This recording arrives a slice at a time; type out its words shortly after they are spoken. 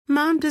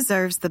Mom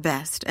deserves the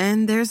best,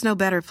 and there's no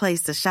better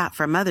place to shop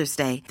for Mother's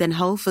Day than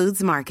Whole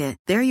Foods Market.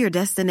 They're your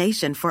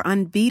destination for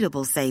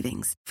unbeatable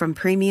savings, from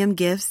premium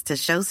gifts to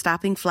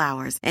show-stopping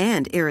flowers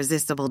and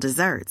irresistible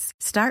desserts.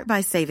 Start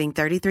by saving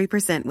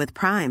 33% with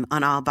Prime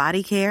on all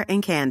body care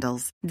and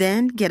candles.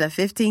 Then get a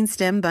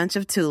 15-stem bunch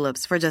of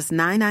tulips for just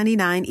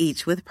 $9.99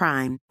 each with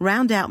Prime.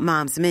 Round out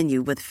Mom's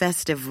menu with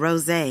festive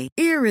rosé,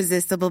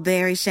 irresistible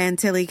berry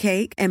chantilly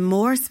cake, and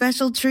more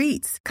special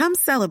treats. Come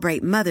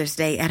celebrate Mother's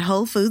Day at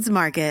Whole Foods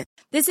Market.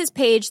 This is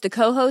Paige, the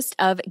co-host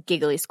of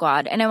Giggly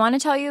Squad, and I want to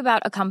tell you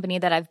about a company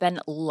that I've been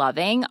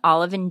loving,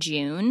 Olive &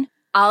 June.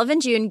 Olive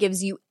 & June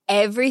gives you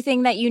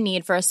everything that you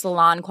need for a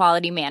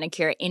salon-quality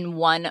manicure in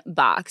one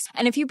box.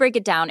 And if you break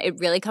it down, it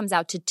really comes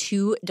out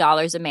to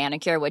 $2 a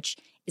manicure, which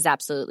is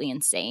absolutely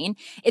insane.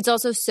 It's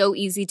also so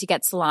easy to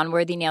get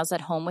salon-worthy nails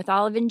at home with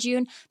Olive &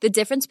 June. The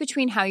difference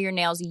between how your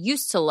nails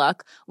used to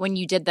look when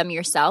you did them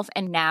yourself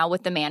and now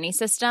with the Mani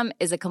system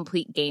is a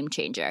complete game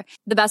changer.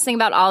 The best thing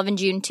about Olive &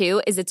 June,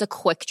 too, is it's a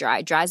quick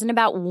dry. Dries in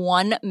about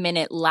 1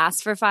 minute,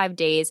 lasts for 5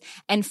 days,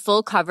 and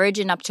full coverage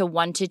in up to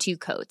 1 to 2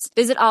 coats.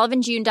 Visit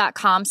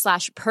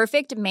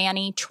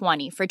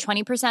oliveandjune.com/perfectmani20 for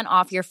 20%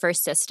 off your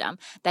first system.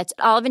 That's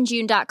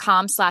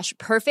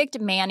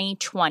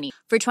oliveandjune.com/perfectmani20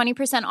 for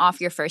 20% off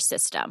your first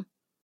system.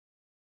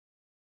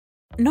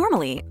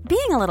 Normally, being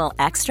a little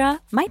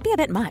extra might be a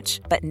bit much,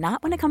 but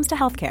not when it comes to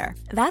healthcare.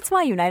 That's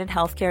why United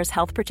Healthcare's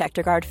Health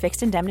Protector Guard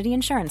fixed indemnity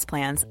insurance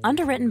plans,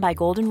 underwritten by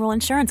Golden Rule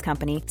Insurance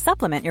Company,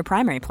 supplement your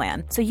primary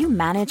plan so you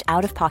manage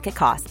out-of-pocket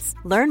costs.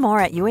 Learn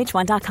more at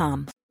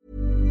uh1.com.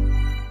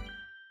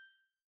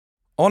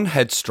 On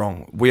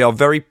Headstrong, we are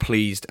very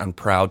pleased and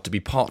proud to be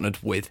partnered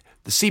with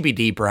the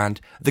CBD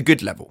brand, The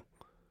Good Level.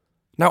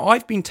 Now,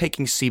 I've been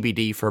taking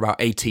CBD for about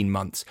 18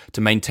 months to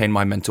maintain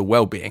my mental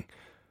well-being,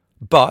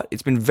 but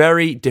it's been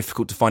very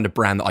difficult to find a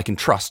brand that I can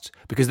trust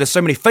because there's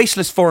so many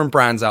faceless foreign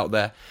brands out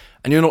there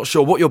and you're not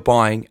sure what you're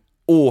buying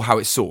or how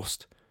it's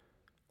sourced.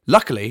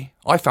 Luckily,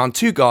 I found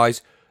two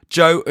guys,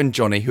 Joe and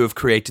Johnny, who have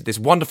created this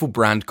wonderful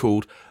brand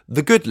called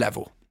The Good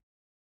Level.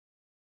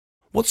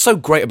 What's so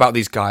great about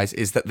these guys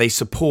is that they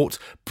support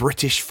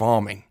British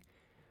farming.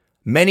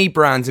 Many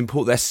brands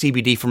import their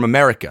CBD from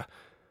America,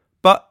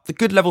 but The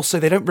Good Level say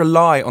they don't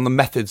rely on the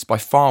methods by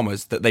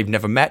farmers that they've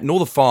never met, nor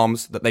the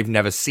farms that they've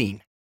never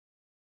seen.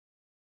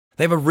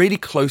 They have a really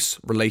close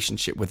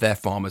relationship with their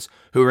farmers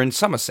who are in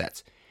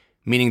Somerset,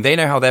 meaning they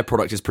know how their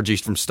product is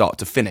produced from start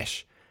to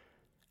finish.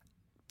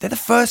 They're the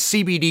first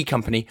CBD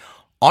company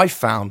I've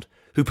found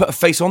who put a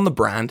face on the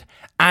brand,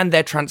 and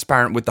they're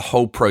transparent with the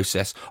whole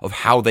process of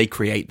how they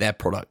create their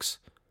products.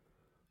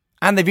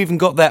 And they've even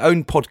got their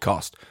own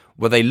podcast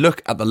where they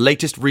look at the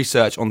latest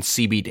research on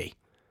CBD.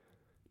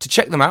 To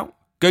check them out,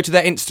 go to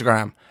their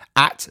Instagram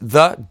at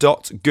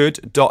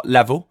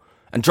the.good.level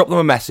and drop them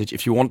a message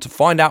if you want to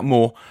find out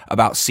more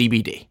about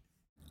CBD.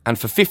 And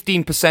for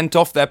 15%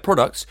 off their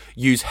products,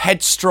 use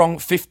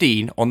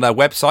Headstrong15 on their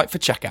website for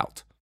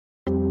checkout.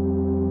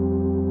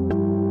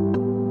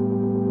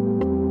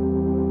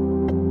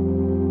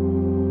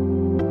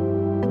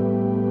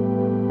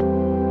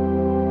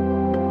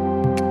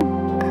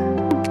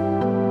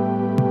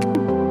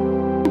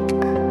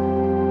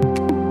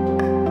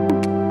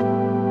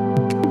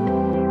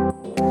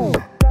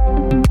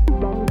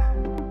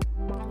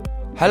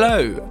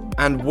 Hello,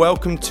 and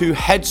welcome to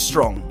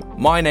Headstrong.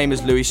 My name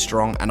is Louis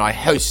Strong, and I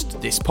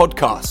host this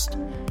podcast.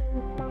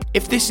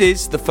 If this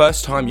is the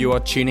first time you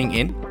are tuning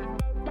in,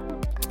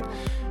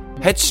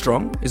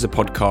 Headstrong is a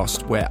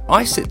podcast where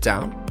I sit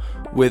down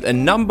with a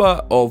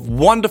number of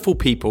wonderful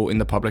people in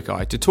the public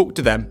eye to talk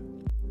to them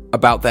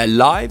about their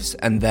lives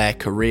and their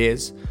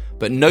careers,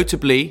 but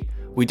notably,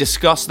 we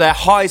discuss their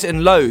highs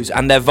and lows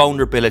and their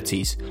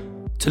vulnerabilities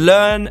to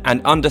learn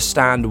and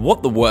understand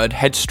what the word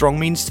headstrong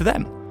means to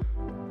them.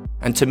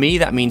 And to me,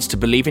 that means to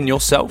believe in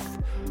yourself,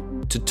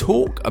 to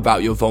talk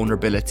about your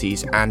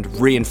vulnerabilities and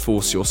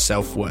reinforce your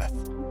self-worth.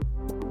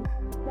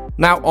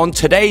 Now, on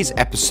today's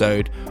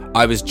episode,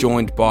 I was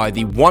joined by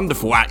the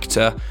wonderful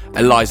actor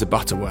Eliza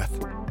Butterworth.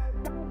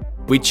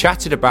 We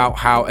chatted about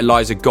how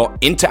Eliza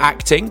got into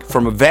acting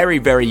from a very,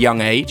 very young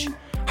age,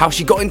 how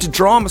she got into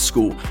drama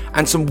school,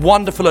 and some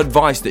wonderful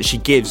advice that she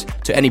gives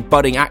to any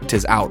budding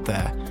actors out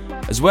there,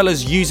 as well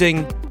as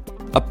using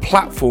a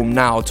platform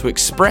now to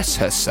express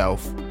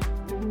herself.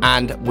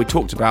 And we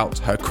talked about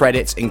her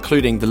credits,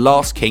 including The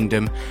Last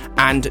Kingdom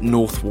and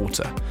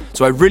Northwater.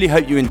 So I really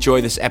hope you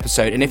enjoy this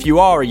episode. And if you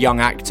are a young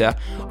actor,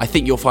 I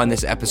think you'll find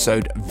this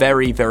episode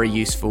very, very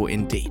useful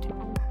indeed.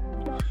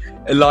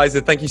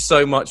 Eliza, thank you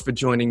so much for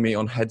joining me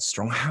on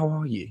Headstrong. How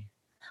are you?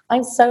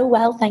 I'm so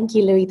well, thank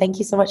you, Louis. Thank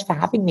you so much for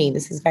having me.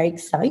 This is very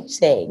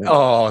exciting.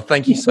 Oh,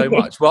 thank you so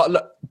much. Well,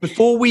 look,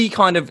 before we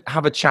kind of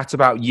have a chat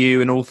about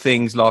you and all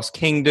things Last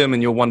Kingdom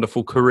and your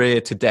wonderful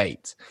career to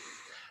date,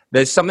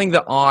 there's something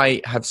that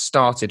I have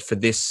started for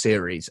this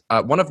series.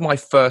 One of my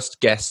first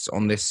guests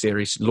on this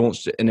series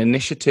launched an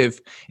initiative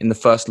in the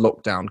first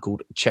lockdown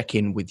called Check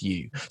In With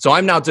You. So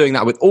I'm now doing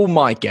that with all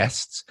my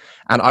guests,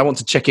 and I want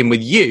to check in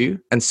with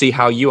you and see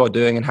how you are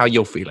doing and how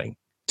you're feeling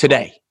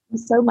today.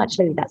 so much,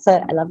 Lily. That's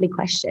a lovely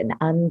question.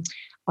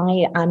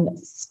 I am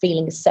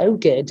feeling so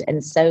good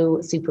and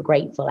so super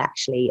grateful,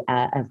 actually,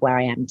 of where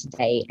I am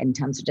today in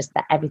terms of just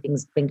that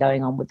everything's been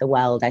going on with the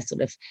world. I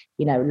sort of,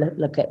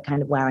 look at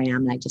kind of where I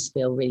am, and I just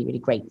feel really, really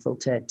grateful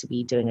to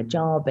be doing a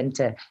job and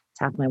to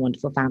have my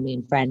wonderful family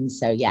and friends.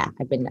 So yeah,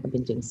 I've been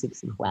doing super,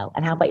 super well.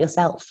 And how about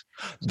yourself?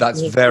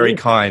 That's very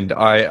kind.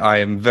 I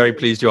am very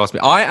pleased you asked me.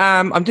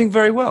 I'm doing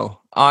very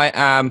well. I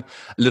am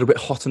a little bit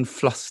hot and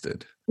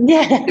flustered.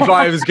 Yeah. If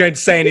I was going to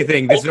say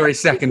anything this very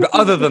second, but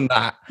other than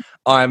that,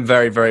 I am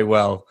very, very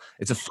well.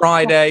 It's a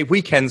Friday,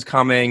 weekend's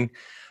coming.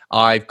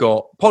 I've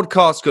got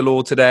podcasts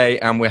galore today,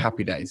 and we're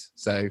happy days.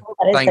 So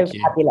thank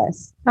you.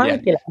 Fabulous.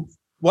 Fabulous. Yeah.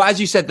 Well,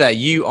 as you said there,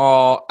 you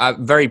are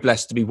very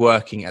blessed to be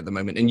working at the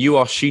moment, and you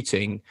are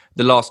shooting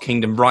The Last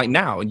Kingdom right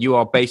now, and you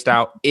are based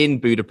out in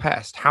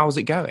Budapest. How's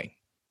it going?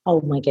 Oh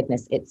my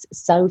goodness, it's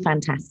so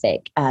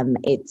fantastic.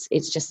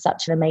 It's just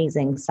such an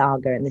amazing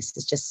saga, and this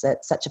is just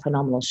such a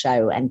phenomenal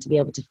show. And to be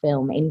able to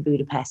film in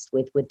Budapest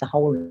with the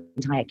whole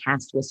entire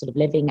cast, we're sort of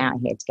living out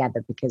here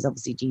together because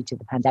obviously due to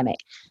the pandemic,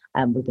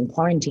 we've been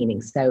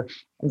quarantining. So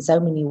in so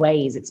many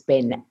ways, it's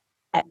been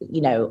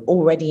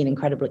already an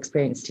incredible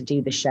experience to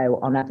do the show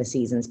on other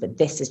seasons, but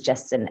this is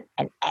just an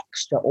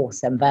extra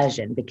awesome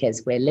version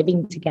because we're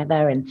living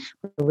together and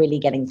we're really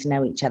getting to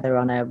know each other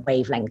on a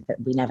wavelength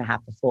that we never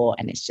have before,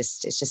 and it's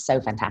just so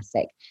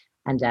fantastic.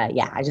 And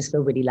I just feel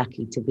really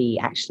lucky to be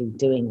actually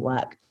doing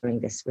work during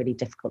this really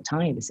difficult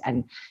times,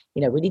 and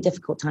really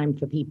difficult time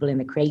for people in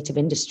the creative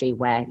industry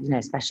where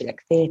especially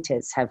like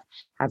theatres have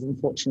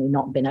unfortunately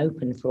not been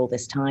open for all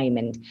this time.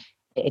 And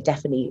it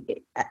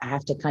definitely, I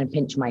have to kind of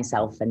pinch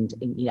myself, and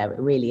it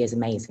really is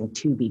amazing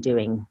to be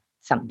doing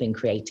something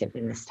creative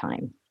in this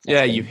time.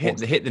 Yeah, you hit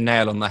the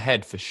nail on the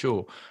head for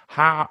sure.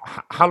 How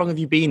long have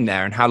you been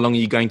there, and how long are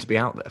you going to be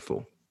out there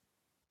for?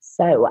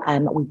 So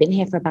we've been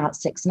here for about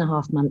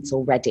 6.5 months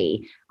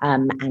already,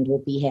 and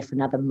we'll be here for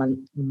another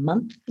month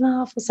and a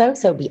half or so.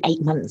 So it'll be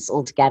 8 months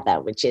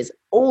altogether, which is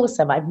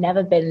awesome. I've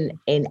never been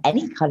in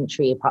any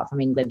country apart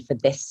from England for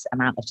this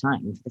amount of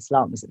time, for this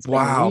long. So it's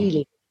been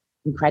really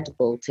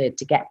incredible to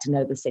get to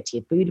know the city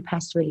of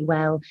Budapest really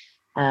well,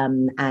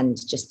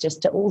 and just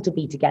to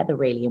be together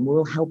really, and we're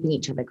all helping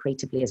each other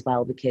creatively as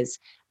well, because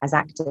as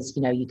actors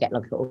you get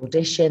like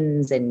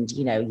auditions, and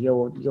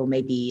you're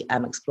maybe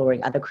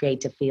exploring other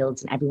creative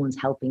fields, and everyone's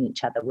helping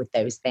each other with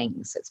those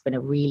things. So it's been a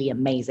really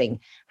amazing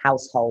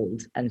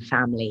household and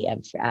family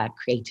of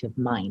creative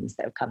minds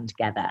that have come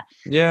together.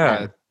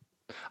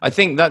 I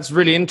think that's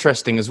really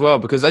interesting as well,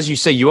 because as you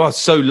say, you are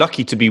so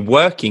lucky to be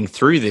working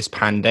through this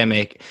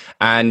pandemic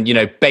and,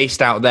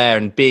 based out there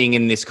and being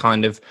in this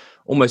kind of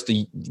almost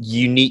a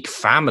unique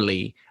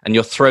family, and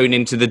you're thrown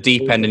into the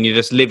deep end and you're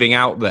just living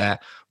out there.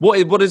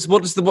 What's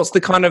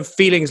the kind of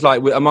feelings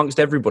like amongst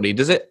everybody?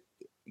 Does it,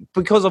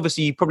 because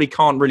obviously you probably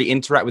can't really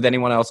interact with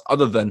anyone else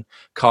other than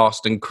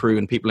cast and crew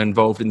and people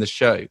involved in the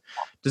show,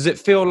 does it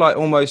feel like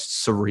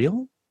almost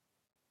surreal?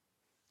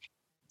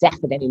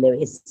 Definitely,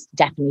 Louis. It's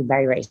definitely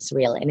very, very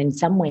surreal. And in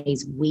some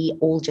ways, we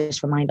all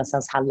just remind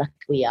ourselves how lucky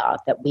we are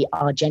that we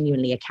are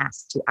genuinely a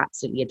cast who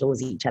absolutely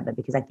adores each other.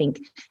 Because I think,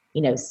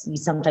 you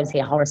sometimes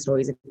hear horror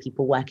stories of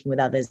people working with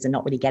others and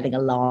not really getting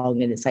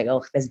along. And it's like,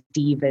 oh, there's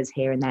divas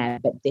here and there.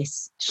 But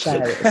this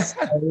show is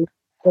so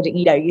good.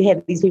 You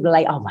hear these people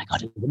like, oh my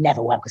God, it would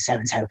never work with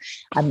so-and-so.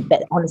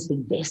 But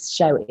honestly, this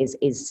show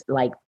is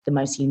like the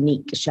most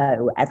unique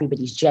show.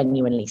 Everybody's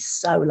genuinely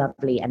so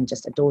lovely and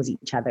just adores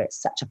each other.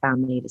 It's such a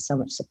family. There's so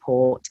much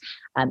support.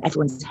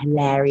 Everyone's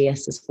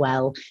hilarious as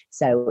well.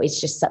 So it's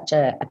just such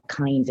a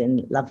kind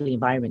and lovely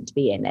environment to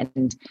be in.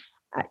 And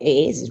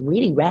it's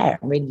really rare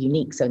and really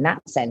unique. So in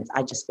that sense,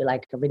 I just feel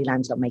like I really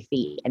landed on my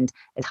feet. And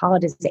as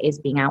hard as it is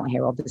being out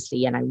here,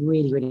 obviously, and I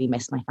really, really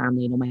miss my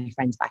family and all my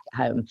friends back at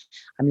home,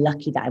 I'm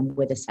lucky that I'm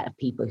with a set of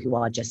people who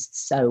are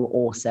just so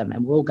awesome,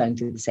 and we're all going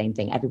through the same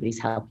thing. Everybody's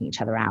helping each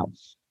other out.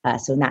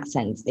 So in that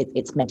sense,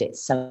 it's made it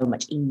so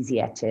much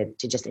easier to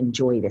just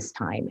enjoy this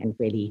time and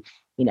really,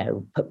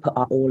 put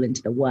our all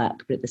into the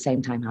work, but at the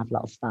same time have a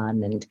lot of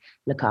fun and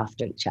look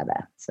after each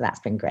other. So that's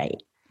been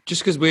great.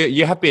 Just because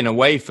you have been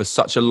away for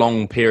such a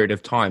long period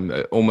of time,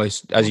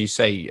 almost, as you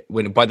say,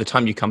 by the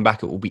time you come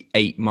back, it will be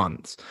 8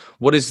 months.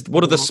 What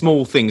are the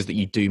small things that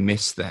you do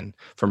miss then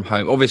from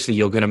home? Obviously,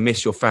 you're going to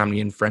miss your family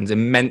and friends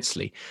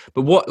immensely.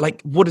 But what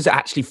does it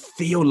actually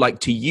feel like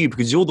to you?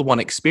 Because you're the one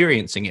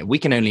experiencing it. We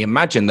can only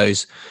imagine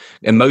those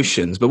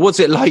emotions. But what's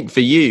it like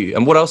for you?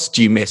 And what else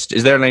do you miss?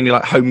 Is there any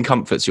home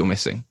comforts you're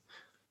missing?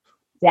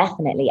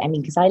 Definitely. I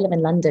mean, because I live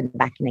in London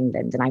back in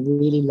England, and I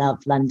really love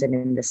London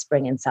in the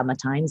spring and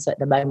summertime. So at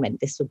the moment,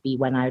 this would be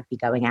when I would be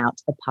going out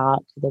to the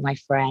park with all my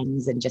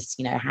friends and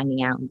just,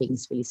 hanging out and being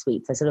really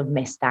sweet. So I sort of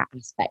miss that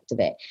aspect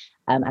of it.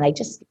 And I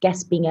just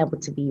guess being able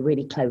to be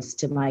really close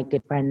to my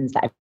good friends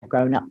that I've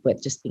grown up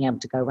with, just being able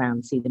to go around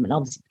and see them. And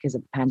obviously because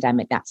of the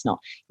pandemic, that's not,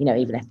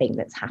 even a thing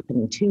that's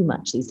happening too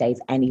much these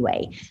days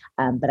anyway.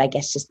 But I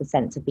guess just the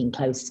sense of being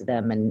close to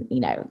them and,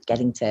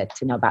 getting to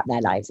know about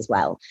their lives as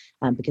well.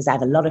 Because I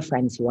have a lot of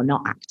friends who are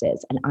not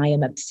actors, and I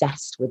am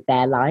obsessed with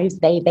their lives.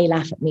 They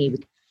laugh at me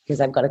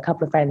because I've got a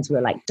couple of friends who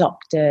are like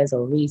doctors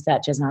or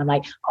researchers, and I'm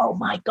like, oh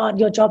my God,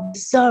 your job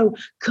is so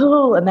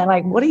cool. And they're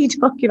like, what are you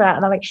talking about?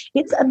 And I'm like,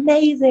 it's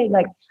amazing.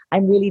 Like,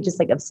 I'm really just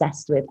like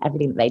obsessed with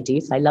everything that they do.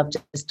 So I love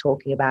just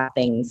talking about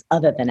things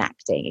other than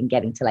acting and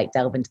getting to like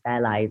delve into their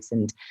lives.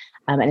 And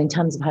in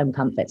terms of home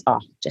comforts,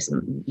 just,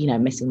 you know,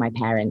 missing my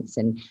parents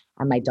and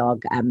my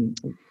dog.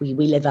 We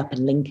live up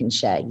in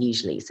Lincolnshire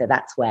usually. So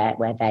that's where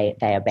they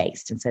are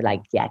based. And so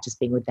like, yeah, just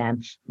being with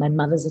them. My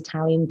mother's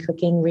Italian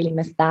cooking, really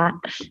miss that.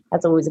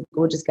 That's always a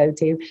gorgeous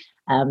go-to.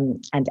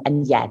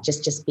 And yeah,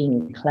 just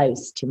being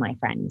close to my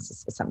friends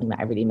is something that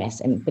I really miss.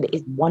 But it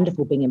is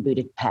wonderful being in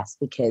Budapest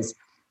because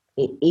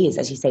it is,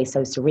 as you say,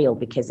 so surreal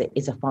because it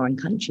is a foreign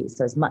country.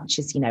 So as much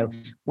as, you know,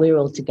 we're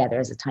all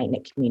together as a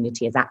tight-knit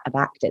community of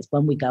actors,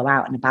 when we go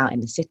out and about in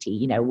the city,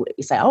 you know,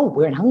 it's like, oh,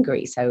 we're in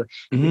Hungary. So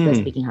we're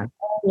speaking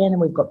Hungarian and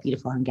we've got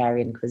beautiful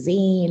Hungarian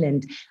cuisine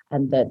and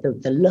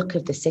the look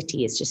of the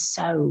city is just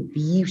so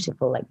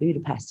beautiful. Like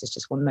Budapest is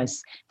just one of the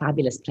most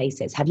fabulous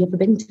places. Have you ever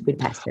been to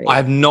Budapest? I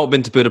have not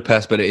been to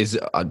Budapest, but it is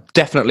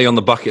definitely on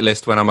the bucket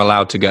list when I'm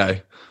allowed to go.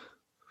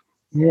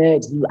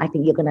 Good. I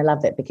think you're going to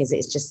love it because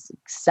it's just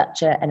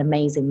such an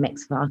amazing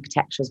mix of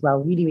architecture as well.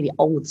 Really, really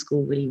old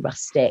school, really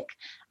rustic.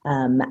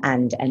 And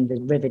the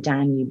River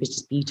Danube is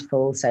just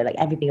beautiful. So like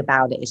everything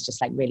about it is just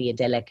like really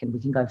idyllic, and we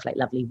can go for like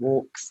lovely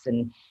walks,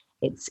 and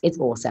it's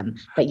awesome.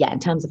 But yeah, in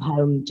terms of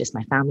home, just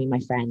my family,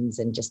 my friends,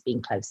 and just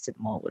being close to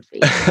them all would be.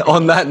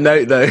 On that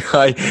note, though,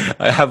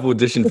 I have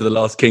auditioned for The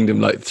Last Kingdom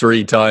like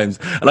 3 times,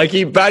 and I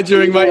keep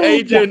badgering my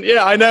agent.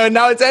 Yeah, I know. And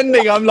now it's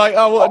ending. I'm like,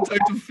 oh, what a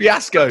total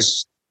fiasco.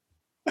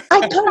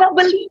 I cannot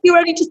believe you're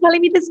only just telling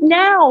me this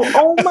now.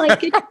 Oh my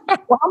goodness.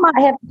 Well, I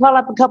might have to call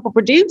up a couple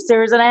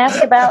producers and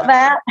ask about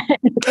that.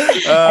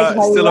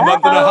 Still a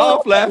month and a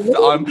half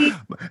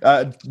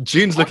left.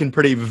 June's looking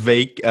pretty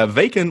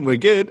vacant. We're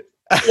good.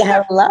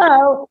 Yeah,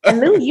 hello.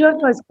 And Lou, you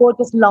have those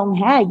gorgeous long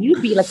hair. You'd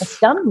be like a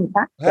stunning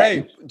actor.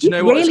 Hey, do you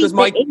know what? Really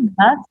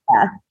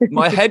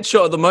my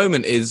headshot at the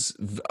moment is,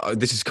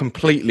 this is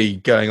completely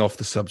going off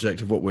the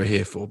subject of what we're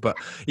here for. But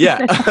yeah,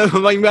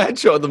 my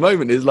headshot at the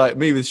moment is like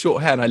me with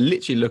short hair, and I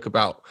literally look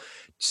about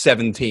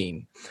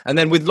 17. And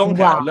then with long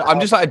hair, I'm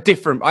just like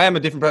I am a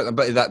different person,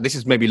 but this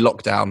is maybe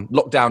lockdown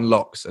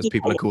locks, as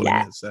people are calling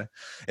it. So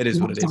it is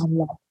what it is.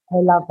 I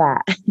love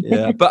that.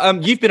 Yeah,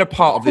 but you've been a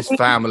part of this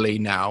family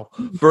now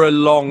for a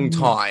long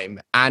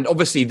time, and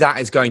obviously that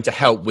is going to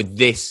help with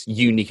this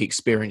unique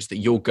experience that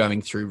you're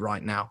going through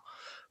right now.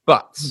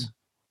 But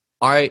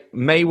I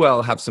may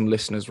well have some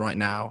listeners right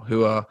now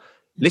who are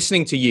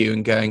listening to you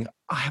and going,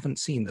 I haven't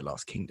seen The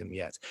Last Kingdom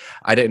yet.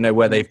 I don't know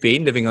where they've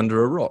been, living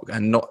under a rock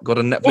and not got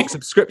a Netflix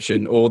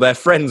subscription, or their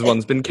friend's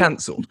one's been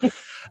cancelled.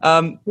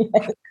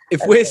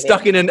 If we're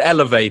stuck in an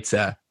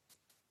elevator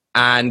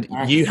and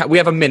we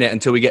have a minute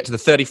until we get to the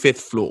 35th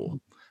floor,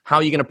 how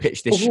are you going to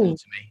pitch this show to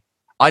me?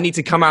 I need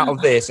to come out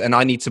of this and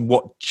I need to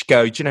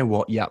do you know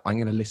what? Yeah, I'm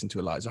going to listen to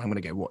Eliza. I'm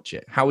going to go watch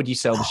it. How would you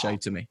sell the show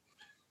to me?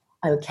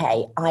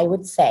 Okay, I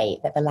would say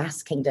that The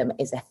Last Kingdom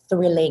is a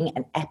thrilling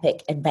and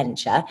epic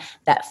adventure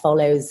that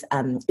follows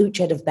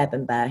Uhtred of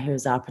Bebbanburg, who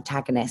is our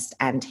protagonist,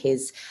 and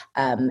his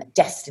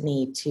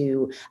destiny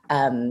to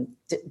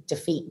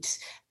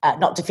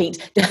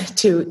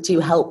to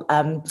help.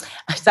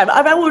 So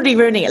I'm already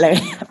ruining it, Louis.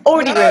 I've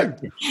already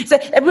ruined it. So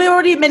we're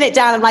already a minute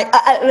down. I'm like,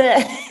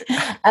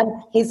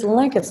 his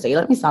legacy.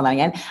 Let me start that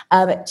again.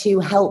 To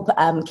help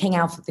King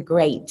Alfred the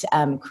Great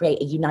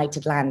create a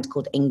united land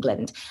called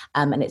England,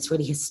 and it's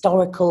really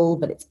historical,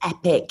 but it's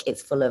epic.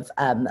 It's full of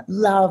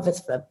love. It's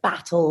full of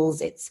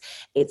battles. It's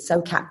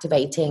so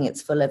captivating.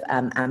 It's full of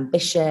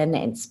ambition.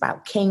 It's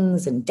about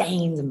kings and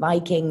Danes and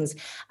Vikings,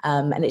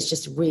 and it's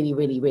just really,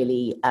 really,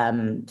 really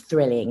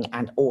thrilling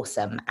and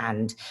awesome.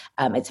 And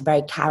it's a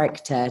very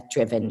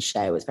character-driven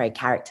show. It's very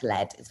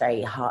character-led. It's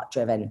very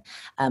heart-driven.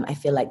 I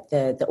feel like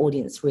the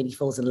audience really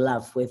falls in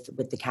love with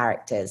the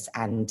characters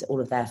and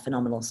all of their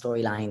phenomenal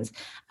storylines.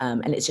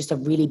 And it's just a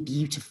really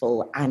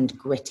beautiful and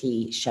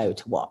gritty show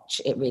to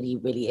watch. It really,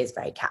 really is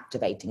very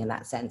captivating in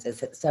that sense.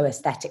 It's so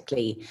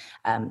aesthetically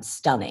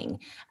stunning,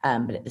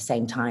 but at the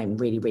same time,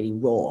 really, really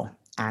raw.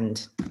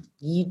 And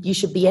you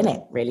should be in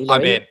it, really.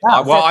 Louis.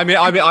 I'm in.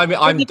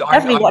 I'm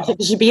definitely watch it.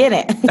 You should be in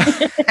it.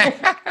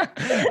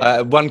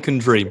 One can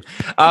dream.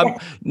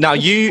 Now,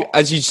 you,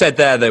 as you said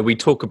there, we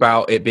talk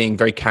about it being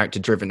very character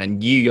driven,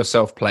 and you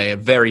yourself play a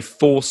very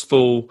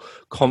forceful,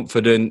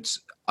 confident,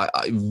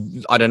 I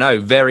don't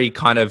know, very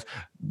kind of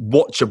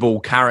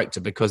watchable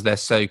character because they're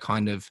so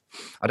kind of,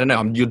 I don't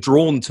know, you're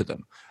drawn to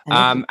them.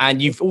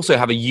 And you've also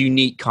have a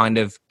unique kind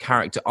of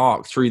character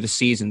arc through the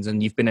seasons,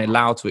 and you've been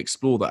allowed to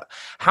explore that.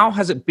 How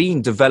has it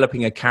been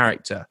developing a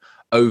character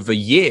over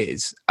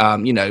years,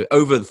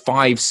 over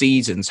 5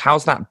 seasons?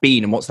 How's that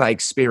been, and what's that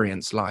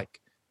experience like?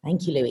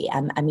 Thank you, Louis.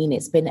 I mean,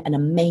 it's been an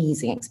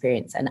amazing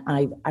experience, and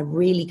I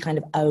really kind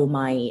of owe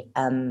my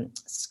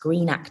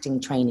screen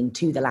acting training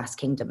to The Last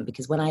Kingdom,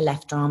 because when I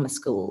left drama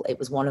school, it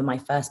was one of my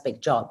first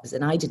big jobs,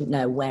 and I didn't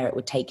know where it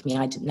would take me.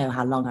 I didn't know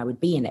how long I would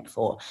be in it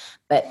for.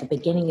 But the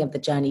beginning of the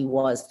journey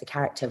was the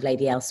character of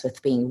Lady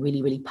Elsworth being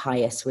really, really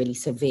pious, really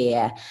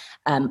severe,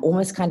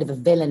 almost kind of a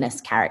villainous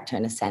character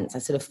in a sense. I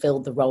sort of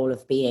filled the role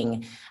of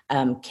being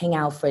King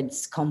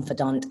Alfred's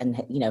confidant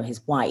and, you know,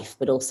 his wife,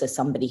 but also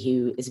somebody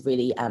who is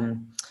really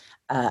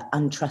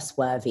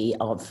untrustworthy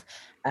of,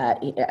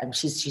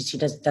 she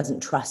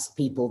doesn't trust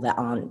people that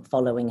aren't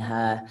following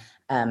her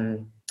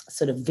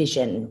sort of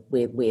vision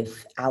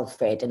with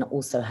Alfred, and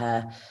also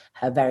her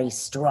very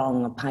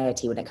strong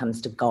piety when it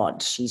comes to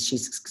God. She's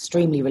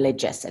extremely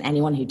religious, and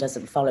anyone who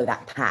doesn't follow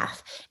that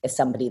path is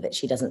somebody that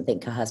she doesn't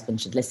think her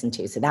husband should listen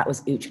to. So that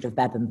was Uhtred of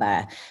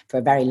Bebbanburg. For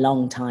a very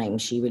long time,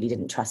 she really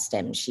didn't trust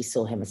him. She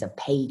saw him as a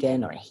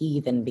pagan or a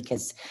heathen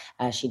because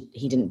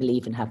he didn't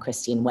believe in her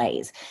Christian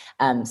ways.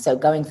 So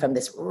going from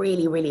this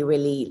really, really,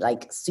 really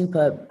like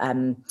super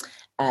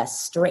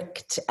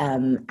strict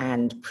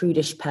and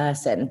prudish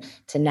person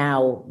to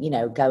now, you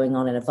know, going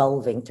on and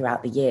evolving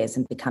throughout the years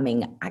and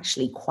becoming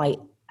actually quite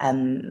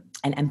an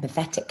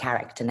empathetic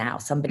character now,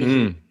 somebody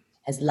who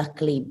has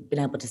luckily been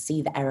able to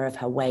see the error of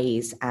her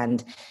ways.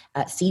 And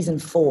season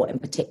 4 in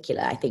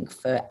particular, I think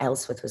for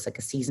Elsworth was like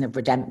a season of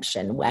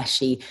redemption, where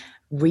she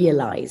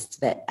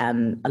realized that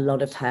a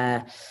lot of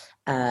her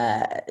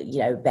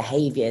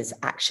behaviors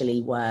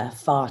actually were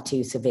far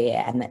too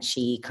severe, and that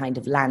she kind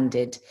of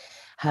landed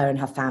her and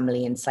her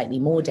family in slightly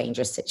more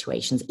dangerous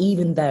situations,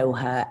 even though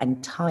her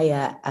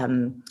entire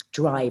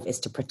drive is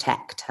to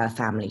protect her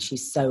family.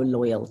 She's so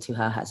loyal to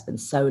her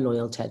husband, so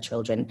loyal to her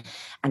children.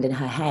 And in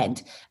her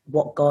head,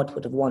 what God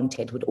would have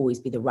wanted would always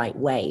be the right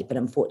way. But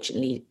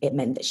unfortunately, it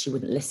meant that she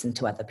wouldn't listen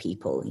to other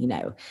people, you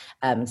know.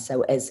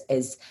 So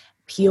as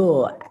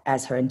pure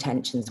as her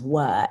intentions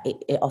were,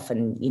 it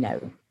often, you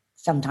know,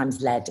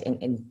 sometimes led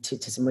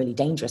into some really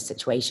dangerous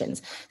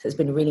situations. So it's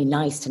been really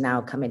nice to now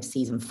come into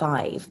season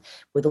 5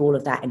 with all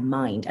of that in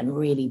mind and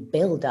really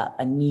build up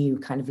a new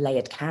kind of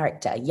layered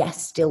character.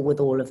 Yes, still with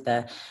all of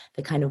the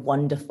kind of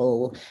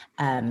wonderful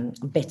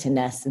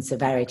bitterness and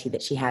severity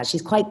that she has.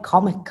 She's quite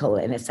comical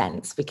in a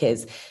sense,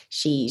 because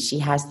she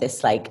has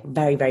this like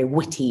very, very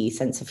witty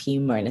sense of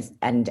humor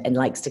and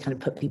likes to kind of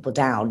put people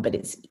down, but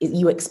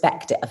you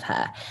expect it of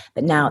her.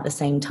 But now at the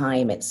same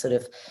time, it's sort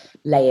of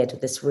layered with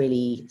this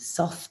really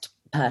soft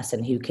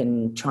person who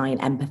can try and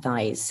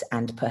empathize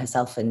and put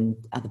herself in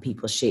other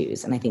people's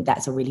shoes. And I think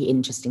that's a really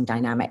interesting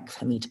dynamic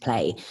for me to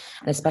play.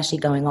 And especially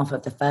going off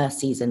of the first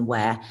season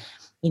where,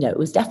 you know, it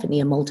was definitely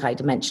a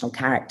multi-dimensional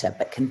character,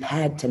 but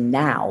compared to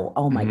now,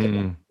 oh my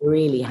goodness,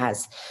 really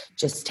has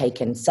just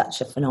taken such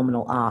a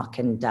phenomenal arc.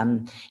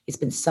 And it's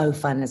been so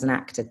fun as an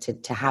actor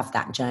to have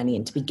that journey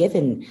and to be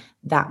given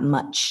that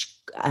much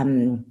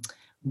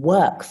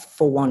work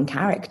for one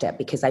character,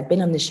 because I've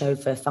been on the show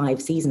for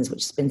 5 seasons,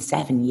 which has been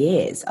 7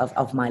 years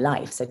of my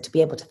life. So to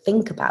be able to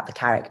think about the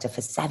character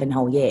for 7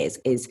 whole years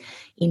is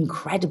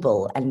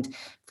incredible. And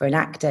for an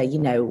actor, you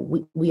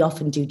know, we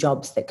often do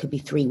jobs that could be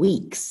 3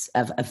 weeks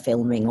of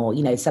filming, or,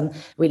 you know, some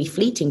really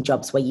fleeting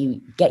jobs where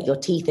you get your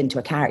teeth into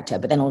a character,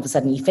 but then all of a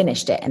sudden you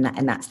finished it and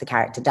that's the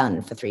character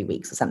done for 3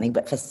 weeks or something.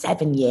 But for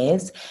 7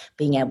 years,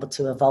 being able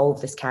to evolve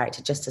this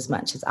character just as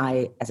much as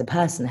I, as a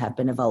person, have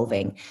been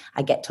evolving,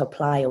 I get to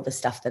apply all the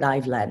stuff that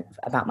I've learned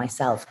about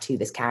myself to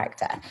this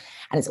character.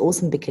 And it's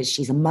awesome because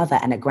she's a mother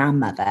and a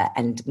grandmother,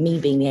 and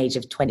me being the age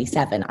of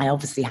 27, I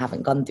obviously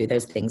haven't gone through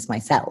those things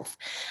myself.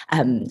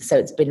 So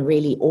it's been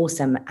really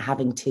awesome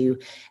having to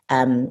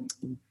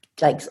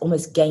like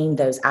almost gain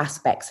those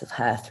aspects of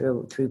her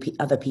through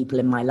other people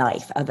in my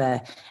life,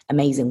 other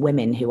amazing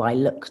women who I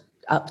look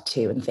up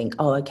to and think,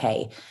 oh,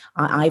 okay,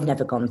 I've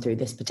never gone through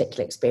this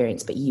particular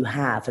experience, but you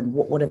have. And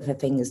what are the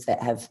things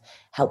that have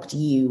helped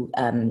you,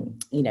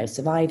 you know,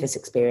 survive this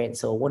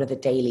experience? Or what are the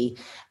daily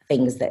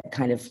things that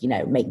kind of, you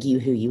know, make you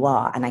who you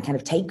are? And I kind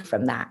of take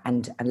from that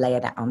and layer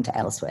that onto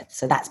Elsworth.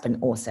 So that's been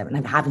awesome.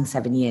 And having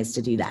 7 years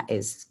to do that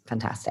is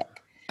fantastic.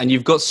 And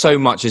you've got so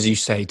much, as you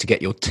say, to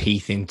get your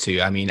teeth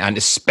into. I mean, and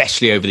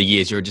especially over the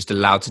years, you're just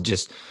allowed to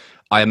just,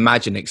 I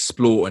imagine,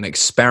 explore and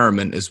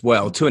experiment as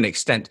well, to an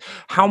extent.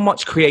 How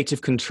much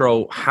creative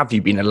control have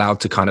you been allowed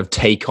to kind of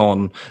take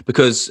on?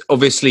 Because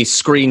obviously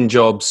screen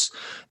jobs,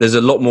 there's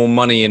a lot more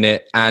money in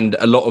it and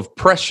a lot of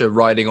pressure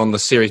riding on the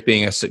series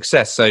being a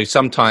success. So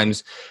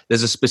sometimes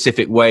there's a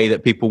specific way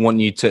that people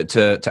want you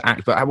to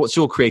act. But what's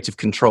your creative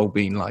control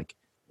been like?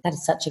 That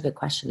is such a good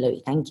question,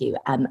 Louis. Thank you.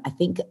 I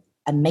think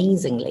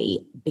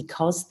amazingly,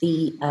 because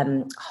the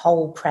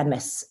whole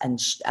premise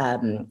and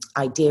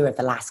idea of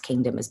The Last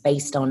Kingdom is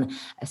based on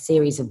a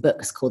series of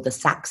books called The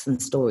Saxon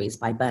Stories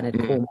by Bernard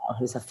Cornwell,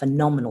 who's a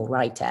phenomenal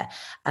writer.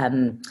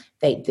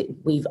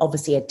 we've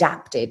obviously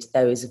adapted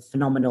those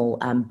phenomenal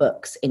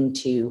books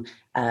into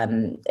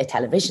a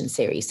television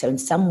series. So in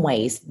some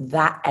ways,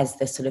 that as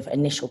the sort of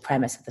initial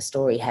premise of the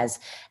story has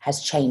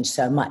changed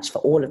so much for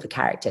all of the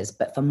characters.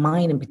 But for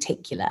mine in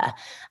particular,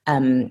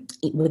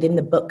 within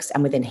the books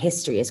and within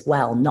history as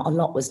well, not a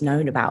lot was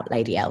known about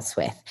Lady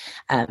Elswith.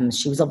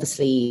 She was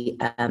obviously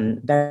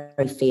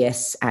very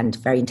fierce and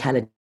very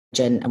intelligent,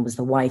 and was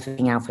the wife of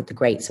King Alfred the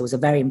Great, so was a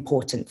very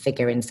important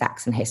figure in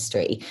Saxon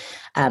history.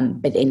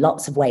 But in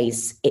lots of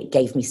ways, it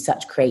gave me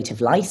such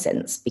creative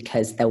license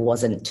because there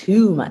wasn't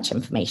too much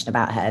information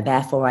about her.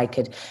 Therefore, I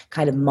could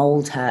kind of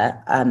mold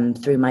her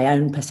through my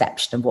own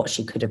perception of what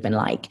she could have been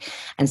like.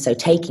 And so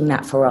taking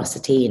that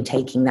ferocity and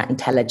taking that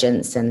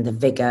intelligence and the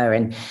vigor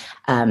and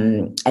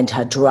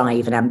her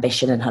drive and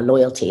ambition and her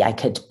loyalty, I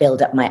could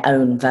build up my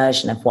own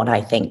version of what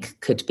I think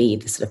could be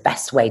the sort of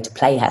best way to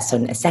play her. So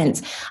in a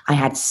sense, I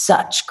had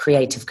such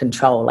creative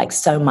control, like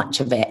so much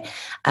of it.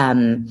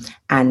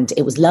 And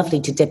it was lovely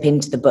to dip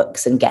into the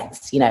books and get,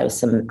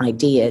 some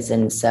ideas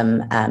and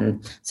some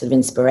sort of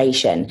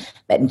inspiration.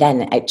 But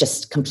then it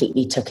just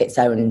completely took its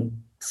own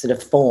sort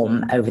of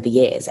form over the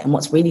years. And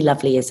what's really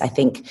lovely is I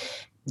think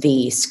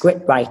the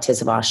script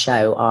writers of our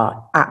show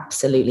are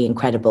absolutely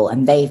incredible,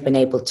 and they've been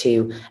able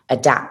to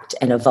adapt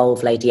and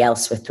evolve Lady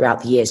Elswith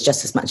throughout the years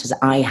just as much as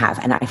I have.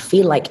 And I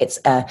feel like it's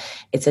a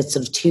sort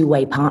of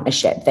two-way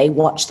partnership. They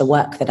watch the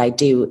work that I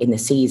do in the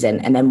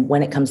season, and then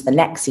when it comes to the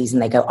next season,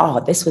 they go,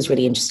 "Oh, this was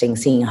really interesting,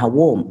 seeing her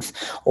warmth,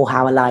 or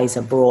how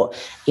Eliza brought,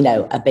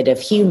 a bit of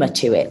humor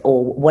to it,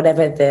 or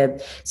whatever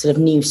the sort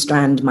of new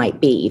strand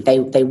might be."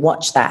 They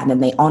watch that and then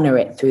they honor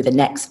it through the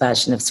next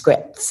version of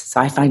scripts.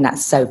 So I find that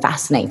so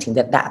fascinating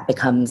that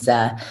becomes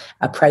a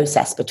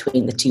process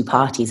between the two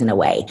parties in a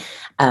way.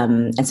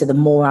 And so the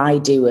more I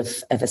do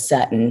of a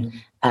certain,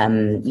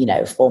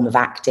 form of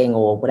acting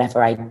or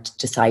whatever I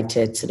decide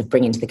to sort of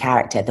bring into the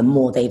character, the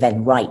more they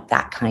then write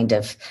that kind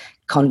of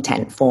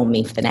content for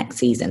me for the next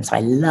season. So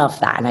I love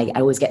that. And I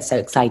always get so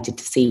excited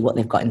to see what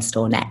they've got in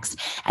store next.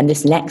 And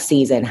this next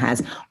season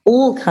has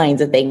all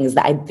kinds of things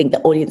that I think the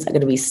audience are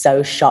going to be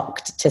so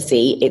shocked to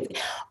see. It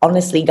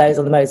honestly goes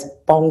on the most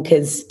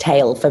bonkers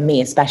tale for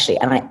me, especially.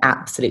 And I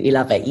absolutely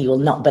love it. You will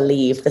not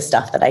believe the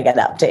stuff that I get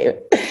up to.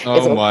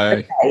 Oh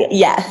my.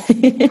 Yeah.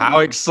 How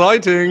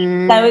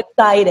exciting. So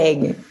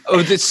exciting. Oh,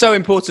 it's so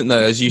important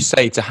though, as you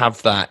say, to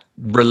have that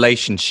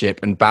relationship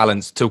and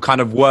balance to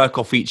kind of work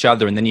off each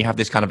other. And then you have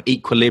this kind of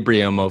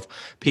equilibrium of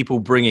people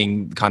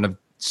bringing kind of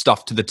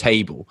stuff to the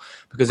table.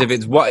 Because if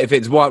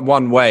it's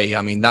one way,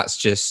 I mean, it's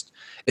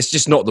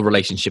just not the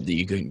relationship that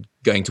you're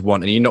going to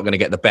want. And you're not going to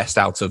get the best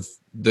out of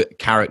the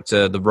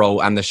character, the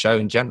role, and the show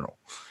in general.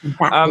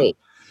 Exactly.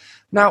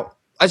 Now,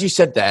 as you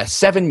said there,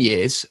 7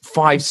 years,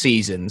 5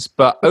 seasons,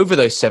 but over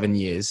those 7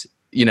 years,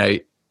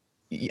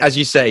 as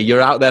you say, you're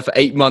out there for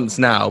 8 months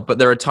now, but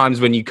there are times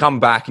when you come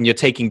back and you're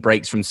taking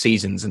breaks from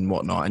seasons and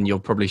whatnot, and you're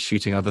probably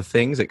shooting other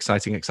things.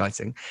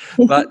 Exciting.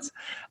 But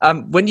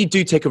when you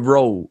do take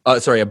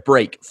a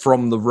break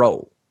from the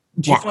role,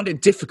 do you find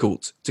it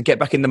difficult to get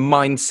back in the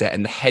mindset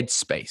and the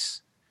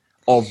headspace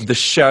of the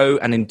show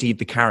and indeed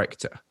the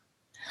character?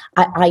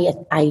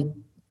 I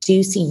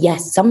do see,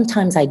 yes,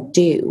 sometimes I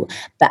do.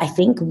 But I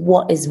think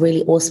what is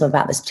really awesome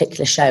about this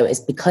particular show is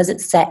because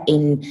it's set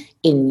in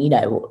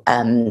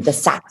the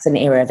Saxon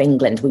era of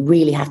England, we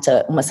really have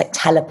to almost like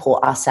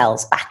teleport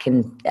ourselves back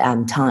in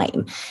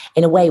time.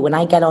 In a way, when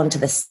I get onto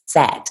the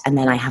set and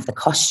then I have the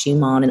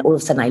costume on and all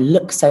of a sudden I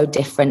look so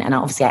different and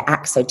obviously I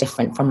act so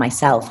different from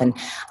myself, and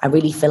I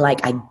really feel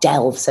like I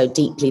delve so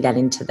deeply then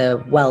into the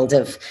world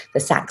of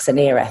the Saxon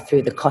era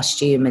through the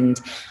costume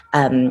and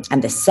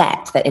the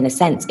set, that in a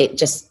sense it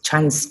just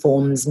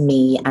transforms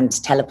me and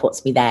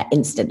teleports me there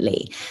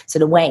instantly. So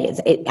in a way,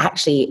 it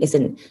actually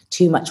isn't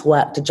too much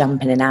work to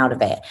jump in and out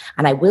of it.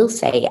 And I will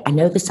say, I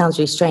know this sounds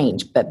really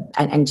strange, but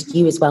and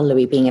you as well,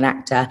 Louis, being an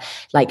actor,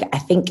 like I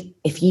think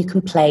if you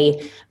can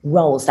play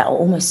roles that are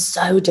almost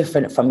so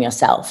different from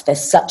yourself,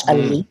 there's such a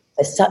leap.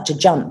 There's such a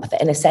jump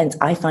that in a sense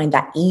I find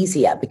that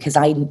easier because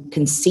I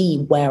can see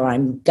where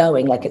I'm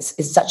going. Like it's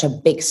such a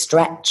big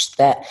stretch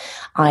that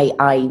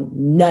I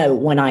know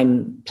when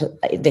I'm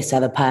this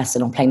other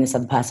person or playing this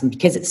other person,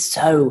 because it's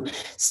so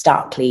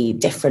starkly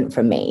different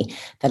from me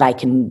that I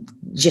can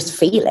just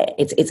feel it.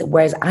 It's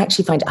whereas I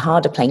actually find it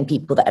harder playing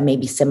people that are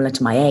maybe similar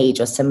to my age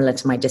or similar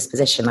to my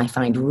disposition. I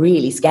find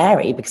really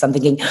scary because I'm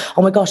thinking,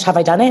 oh my gosh, have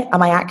I done it?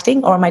 Am I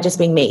acting or am I just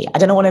being me? I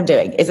don't know what I'm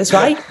doing. Is this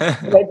right?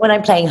 When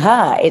I'm playing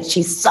her,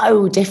 she's so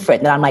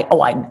different that I'm like,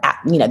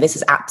 this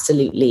is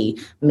absolutely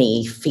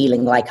me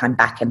feeling like I'm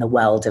back in the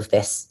world of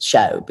this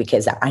show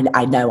because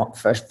I know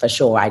for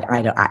sure I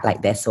don't act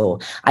like this or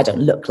I don't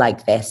look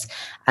like this.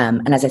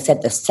 And as I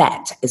said, the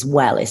set as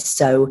well is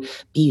so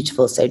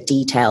beautiful, so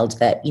detailed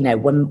that, you know,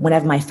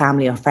 whenever my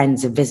family or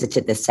friends have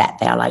visited the set,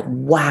 they are like,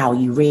 wow,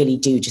 you really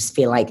do just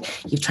feel like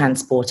you've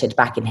transported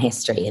back in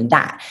history. And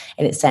that,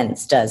 in a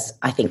sense, does,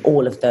 I think,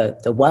 all of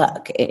the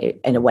work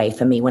in a way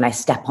for me when I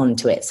step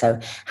onto it. So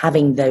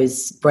having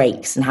those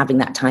breaks and having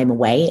that time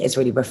away is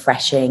really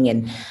refreshing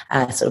and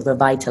sort of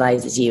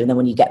revitalizes you. And then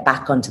when you get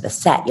back onto the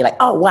set, you're like,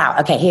 oh, wow,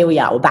 okay, here we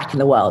are. We're back in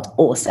the world.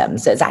 Awesome.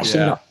 So it's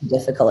actually not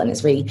difficult, and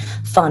it's really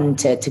fun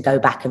to go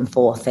back and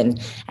forth and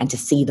to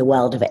see the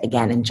world of it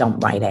again and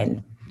jump right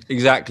in.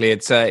 Exactly.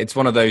 It's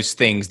one of those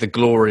things. The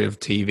glory of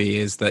TV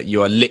is that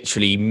you are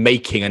literally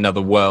making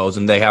another world,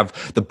 and they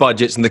have the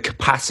budgets and the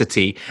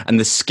capacity and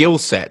the skill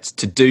sets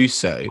to do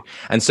so.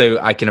 And so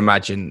I can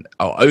imagine,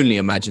 or only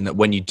imagine, that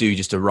when you do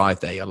just arrive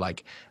there,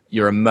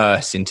 you're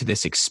immersed into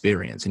this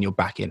experience and you're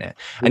back in it.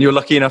 And you're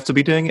lucky enough to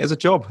be doing it as a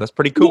job. That's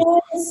pretty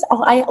cool. Yes.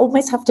 Oh, I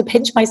almost have to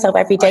pinch myself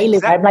every day, Luke.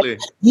 Exactly. I'm like,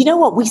 you know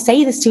what? We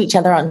say this to each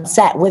other on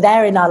set. We're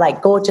there in our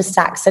like gorgeous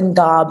Saxon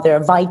garb. There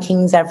are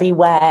Vikings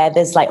everywhere.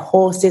 There's like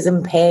horses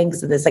and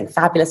pigs, and there's like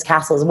fabulous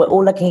castles. And we're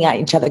all looking at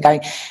each other going,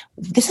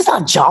 this is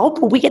our job?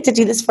 We get to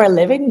do this for a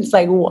living? It's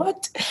like,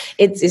 what?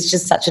 It's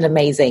just such an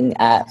amazing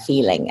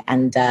feeling.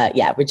 And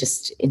we're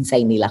just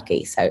insanely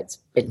lucky. So it's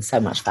been so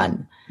much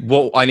fun.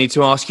 Well, I need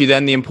to ask you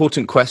then the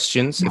important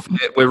questions. If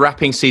we're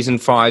wrapping season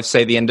 5,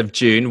 say the end of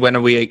June, when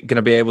are we going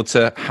to be able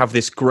to have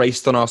this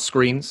graced on our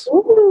screens?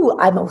 Ooh,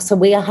 so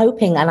we are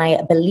hoping, and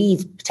I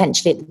believe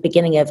potentially at the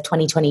beginning of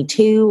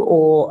 2022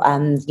 or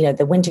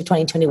the winter of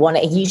 2021.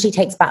 It usually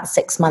takes about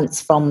 6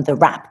 months from the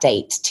wrap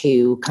date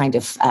to kind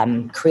of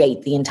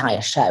create the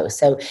entire show.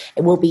 So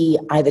it will be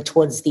either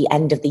towards the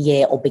end of the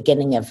year or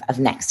beginning of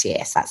next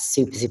year. So that's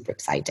super, super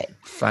exciting.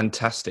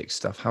 Fantastic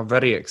stuff. How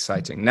very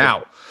exciting.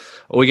 Now,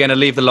 we're going to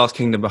leave The Last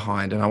Kingdom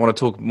behind, and I want to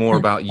talk more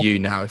about you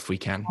now, if we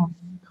can.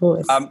 Of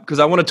course. Because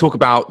I want to talk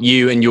about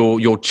you and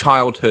your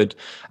childhood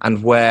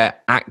and where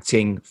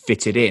acting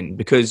fitted in.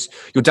 Because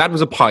your dad was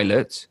a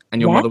pilot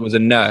and your mother was a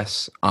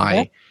nurse,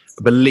 I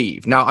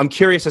believe. Now, I'm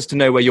curious as to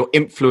know where your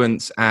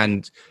influence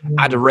and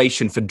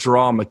adoration for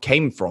drama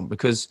came from.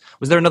 Because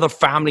was there another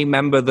family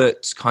member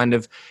that kind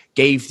of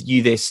gave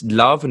you this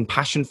love and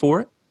passion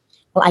for it?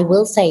 Well, I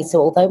will say,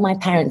 so although my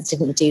parents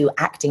didn't do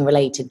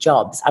acting-related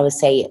jobs, I would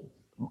say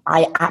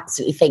I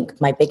absolutely think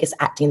my biggest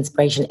acting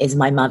inspiration is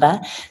my mother.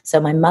 So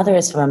my mother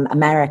is from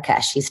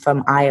America. She's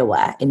from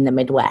Iowa in the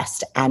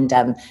Midwest. And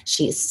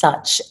she is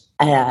such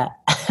a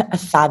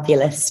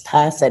fabulous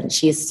person.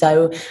 She is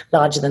so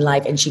larger than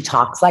life, and she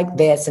talks like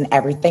this, and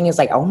everything is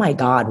like, oh my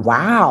God,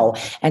 wow.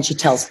 And she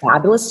tells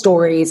fabulous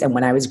stories. And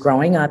when I was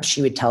growing up,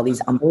 she would tell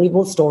these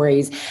unbelievable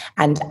stories.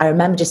 And I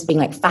remember just being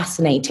like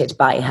fascinated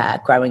by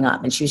her growing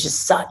up. And she was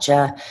just such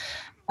a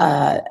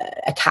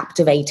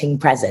captivating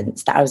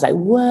presence that I was like,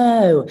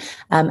 whoa.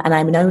 And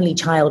I'm an only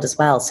child as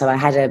well. So I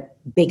had a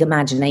big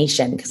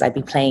imagination because I'd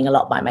be playing a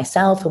lot by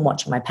myself and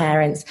watching my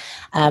parents.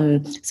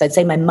 So I'd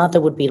say my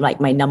mother would be like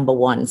my number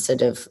one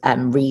sort of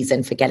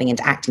reason for getting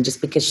into acting,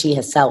 just because she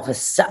herself is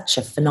such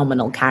a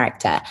phenomenal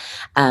character.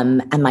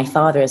 And my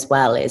father as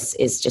well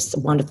is just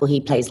wonderful.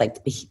 He plays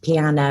like the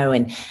piano,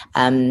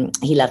 and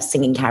he loves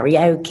singing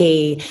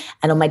karaoke.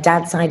 And on my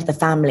dad's side of the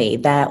family,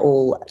 they're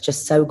all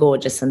just so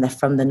gorgeous, and they're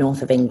from the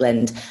north of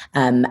England.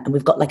 And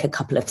we've got like a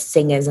couple of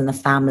singers in the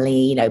family,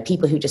 you know,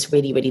 people who just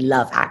really, really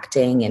love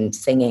acting and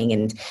singing.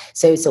 And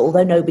so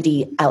although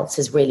nobody else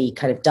has really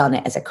kind of done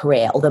it as a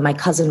career, although my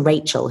cousin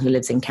Rachel, who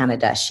lives in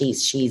Canada,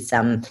 she's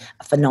a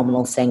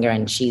phenomenal singer,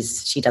 and she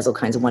does all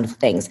kinds of wonderful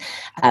things,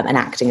 and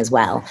acting as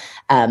well.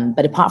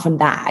 But apart from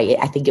that,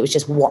 I think it was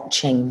just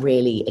watching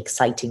really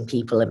exciting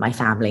people in my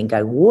family and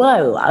go,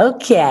 whoa,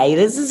 okay,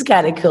 this is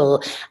kind of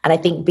cool. And I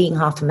think being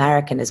half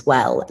American as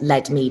well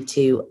led me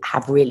to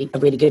have a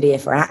really good ear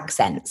for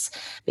accents,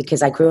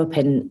 because I grew up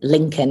in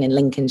Lincoln, in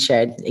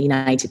Lincolnshire,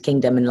 United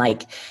Kingdom, and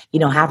like,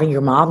 having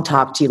your mom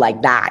talk to you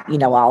like that,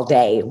 all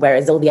day,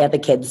 whereas all the other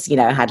kids,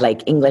 had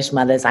like English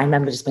mothers. I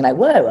remember just being like,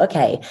 whoa,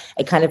 okay.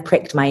 It kind of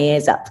pricked my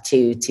ears up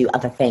to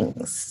other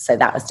things. So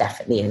that was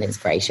definitely an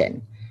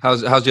inspiration.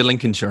 How's your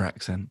Lincolnshire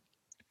accent?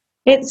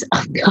 It's,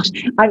 oh gosh,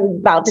 I'm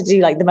about to do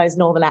like the most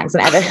northern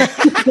accent ever.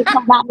 It's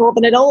not that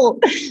northern at all.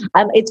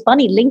 It's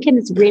funny, Lincoln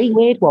is a really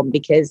weird one,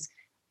 because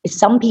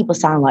some people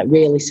sound like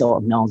really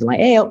sort of northern, like,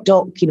 hey, up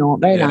duck,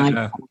 very nice.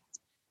 Yeah.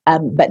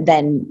 But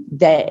then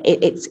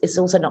it's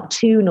also not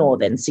too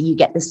northern, so you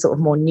get this sort of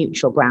more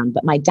neutral ground.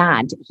 But my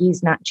dad,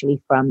 he's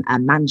naturally from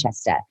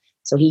Manchester,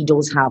 so he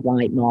does have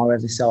like more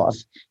of a sort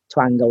of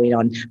twang going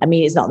on. I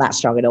mean, it's not that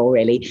strong at all,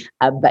 really.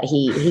 But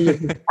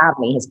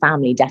his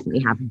family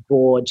definitely have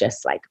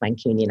gorgeous like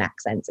Mancunian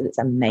accents, and it's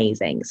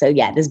amazing. So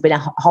yeah, there's been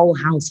a whole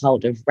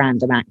household of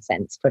random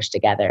accents pushed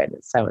together, and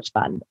it's so much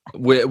fun.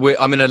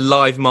 I'm in a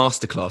live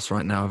masterclass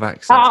right now of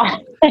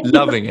accents.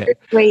 Loving it.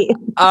 Sweet.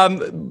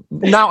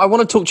 Now I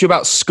want to talk to you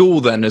about school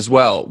then as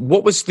well.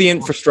 What was the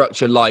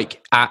infrastructure like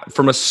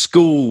from a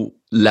school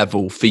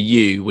level for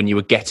you when you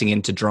were getting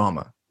into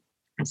drama?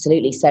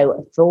 Absolutely.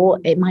 So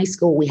in my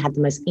school, we had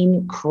the most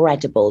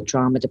incredible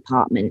drama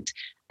department.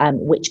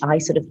 which I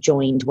sort of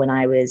joined when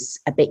I was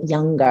a bit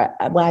younger.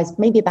 Well, I was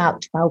maybe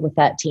about 12 or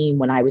 13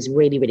 when I was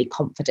really, really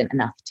confident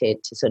enough to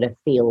sort of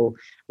feel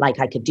like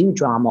I could do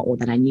drama, or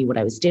that I knew what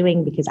I was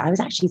doing, because I was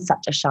actually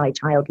such a shy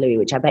child, Louis,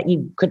 which I bet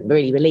you couldn't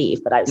really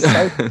believe, but I was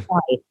so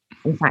shy.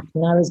 In fact,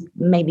 when I was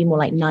maybe more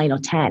like 9 or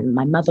 10,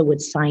 my mother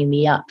would sign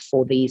me up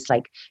for these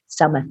like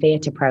summer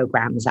theatre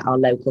programs at our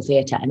local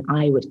theatre, and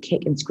I would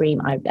kick and scream.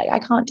 I'd be like, I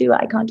can't do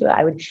it.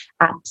 I would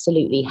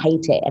absolutely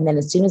hate it. And then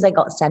as soon as I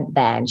got sent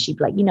there, and she'd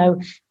be like,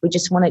 we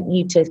just wanted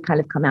you to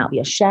kind of come out of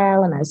your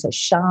shell. And I was so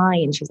shy.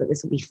 And she was like,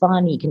 this will be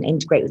fun. You can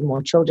integrate with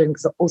more children.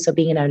 Because also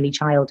being an only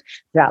child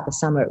throughout the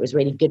summer, it was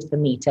really good for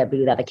me to be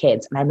with other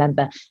kids. And I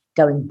remember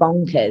going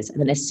bonkers. And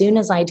then as soon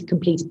as I'd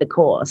completed the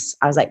course,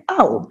 I was like,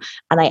 oh,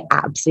 and I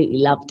absolutely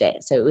loved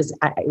it. So it was,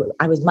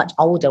 I was much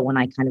older when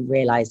I kind of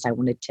realized I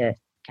wanted to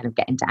kind of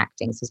get into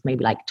acting. So it was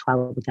maybe like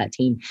 12 or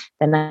 13.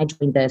 Then I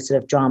joined the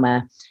sort of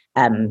drama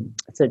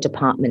sort of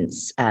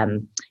departments,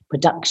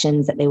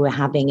 productions that they were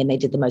having, and they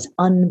did the most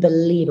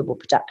unbelievable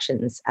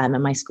productions.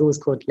 And my school was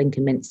called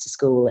Lincoln Minster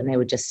School, and they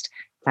were just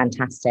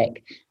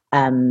fantastic.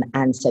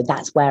 And so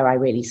that's where I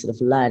really sort of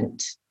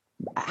learnt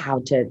how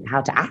to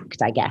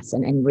act, I guess,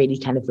 and really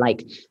kind of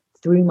like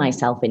threw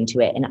myself into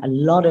it. And a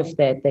lot of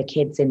the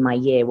kids in my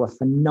year were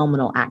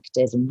phenomenal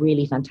actors and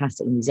really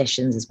fantastic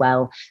musicians as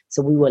well.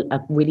 So we were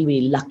a really,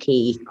 really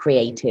lucky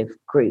creative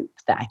group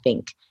that I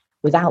think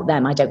without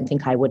them, I don't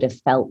think I would have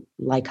felt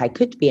like I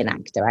could be an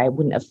actor. I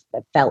wouldn't have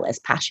felt as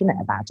passionate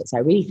about it. So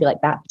I really feel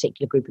like that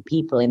particular group of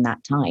people in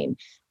that time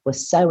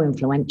was so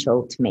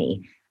influential to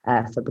me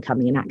for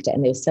becoming an actor.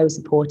 And they were so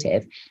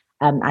supportive.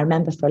 I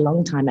remember for a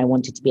long time, I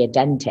wanted to be a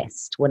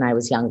dentist when I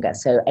was younger.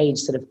 So age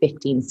sort of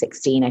 15,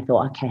 16, I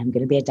thought, okay, I'm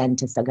going to be a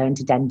dentist. I'll go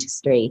into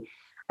dentistry.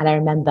 And I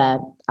remember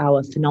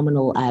our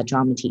phenomenal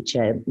drama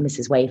teacher,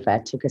 Mrs.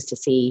 Wafer, took us to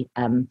see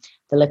The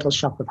Little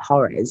Shop of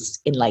Horrors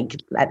in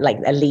like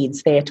a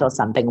Leeds theatre or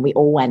something. And we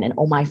all went, and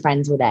all my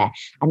friends were there.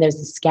 And there's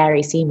this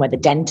scary scene where the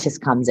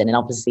dentist comes in, and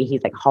obviously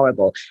he's like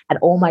horrible. And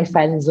all my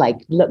friends like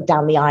looked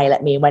down the aisle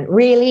at me and went,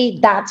 really?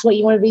 That's what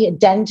you want to be, a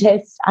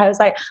dentist? I was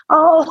like,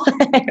 oh,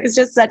 it was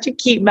just such a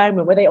cute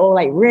moment where they all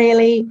like,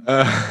 really?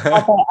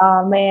 I thought,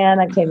 oh man,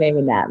 okay,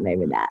 maybe not. And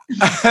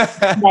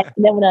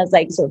then when I was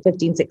like sort of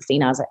 15,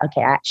 16, I was like,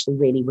 okay, I actually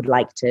really would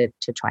like to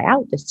try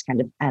out this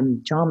kind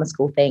of drama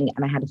school thing.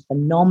 And I had a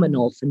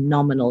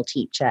phenomenal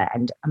teacher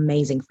and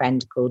amazing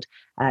friend called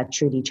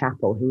Trudy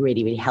Chappell, who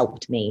really, really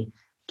helped me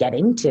get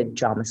into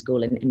drama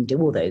school and do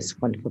all those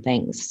wonderful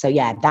things. So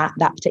yeah, that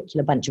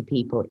particular bunch of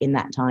people in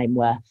that time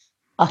were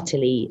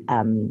utterly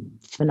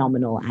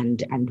phenomenal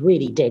and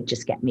really did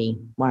just get me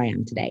where I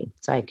am today.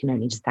 So I can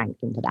only just thank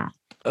them for that.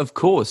 Of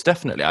course,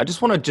 definitely. I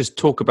just want to just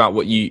talk about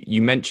what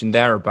you mentioned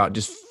there about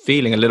just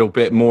feeling a little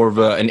bit more of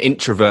an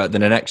introvert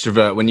than an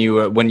extrovert when you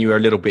were a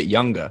little bit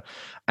younger,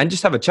 and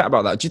just have a chat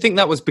about that. Do you think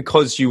that was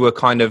because you were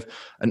kind of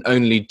an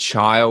only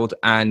child,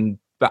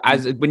 but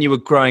when you were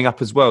growing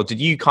up as well, did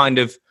you kind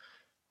of,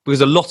 because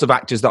a lot of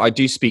actors that I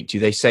do speak to,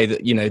 they say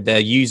that, they're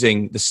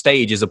using the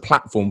stage as a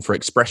platform for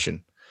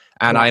expression.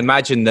 And I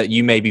imagine that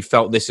you maybe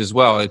felt this as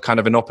well, kind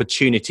of an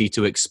opportunity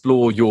to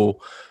explore your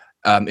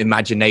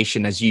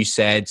imagination, as you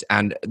said,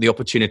 and the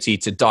opportunity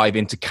to dive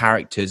into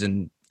characters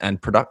and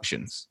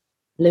productions.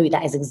 Louis,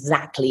 that is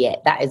exactly it.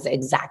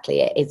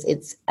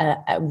 It's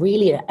a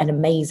really an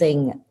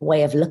amazing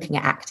way of looking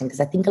at acting,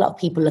 because I think a lot of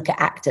people look at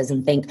actors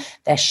and think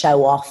they're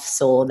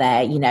show-offs, or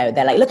they're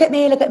like, look at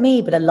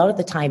me. But a lot of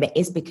the time it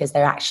is because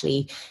they're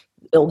actually,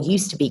 or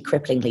used to be,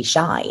 cripplingly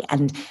shy.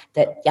 And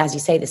that, as you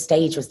say, the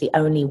stage was the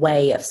only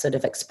way of sort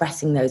of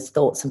expressing those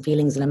thoughts and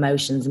feelings and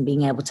emotions and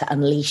being able to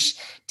unleash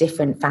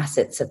different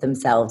facets of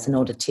themselves in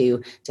order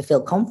to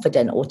feel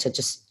confident, or to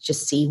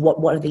just see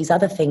what are these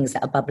other things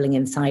that are bubbling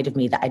inside of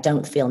me that I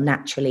don't feel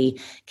naturally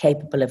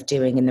capable of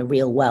doing in the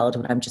real world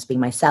when I'm just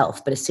being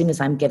myself. But as soon as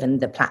I'm given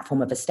the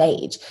platform of a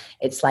stage,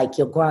 it's like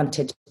you're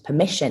granted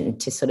permission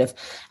to sort of,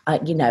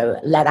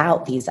 let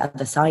out these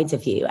other sides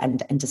of you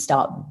and to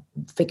start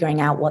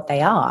figuring out what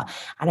they are.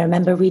 And I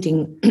remember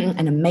reading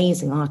an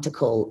amazing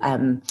article.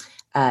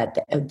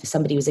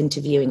 Somebody was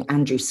interviewing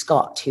Andrew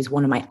Scott, who's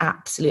one of my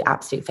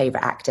absolute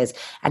favorite actors.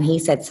 And he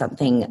said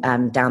something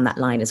down that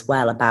line as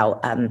well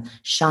about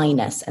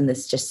shyness, and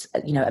this just,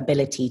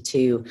 ability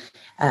to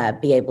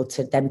be able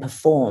to then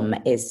perform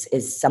is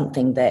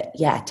something that,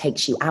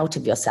 takes you out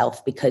of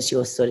yourself, because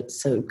you're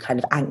so kind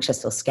of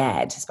anxious or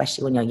scared,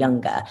 especially when you're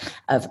younger,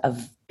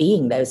 of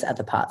being those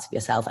other parts of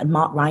yourself. And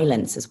Mark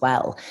Rylance as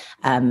well.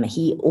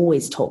 He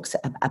always talks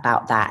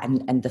about that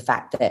and the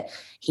fact that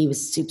he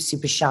was super,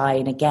 super shy.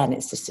 And again,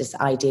 it's just this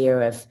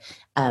idea of,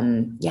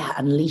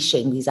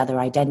 unleashing these other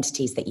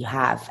identities that you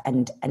have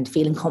and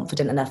feeling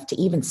confident enough to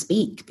even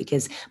speak.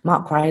 Because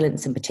Mark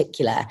Rylance in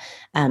particular,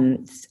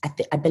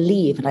 I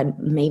believe, and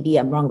maybe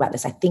I'm wrong about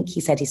this, I think he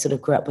said he sort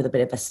of grew up with a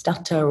bit of a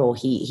stutter, or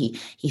he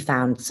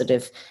found sort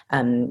of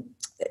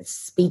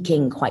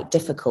speaking quite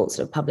difficult,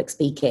 sort of public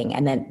speaking,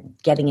 and then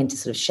getting into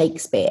sort of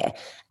Shakespeare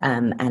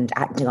and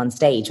acting on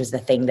stage was the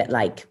thing that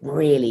like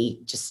really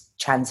just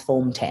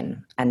transformed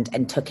him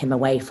and took him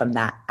away from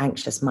that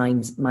anxious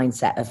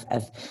mindset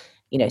of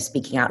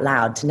speaking out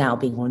loud to now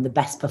being one of the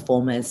best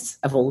performers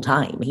of all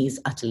time. He's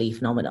utterly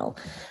phenomenal.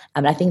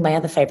 And I think my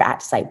other favorite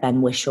actors like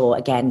Ben Whishaw,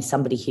 again,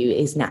 somebody who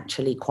is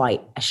naturally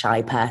quite a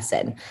shy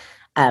person.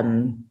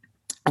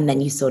 And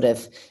then you sort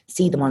of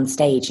see them on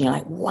stage and you're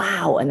like,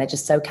 wow, and they're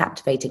just so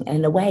captivating. And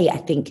in a way, I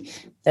think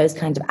those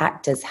kinds of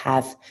actors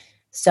have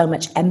so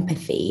much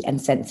empathy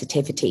and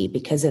sensitivity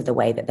because of the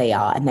way that they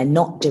are. And they're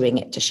not doing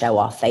it to show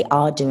off. They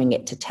are doing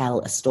it to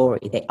tell a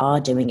story. They are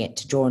doing it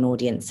to draw an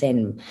audience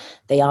in.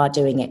 They are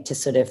doing it to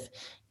sort of,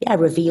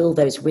 reveal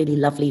those really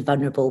lovely,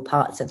 vulnerable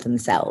parts of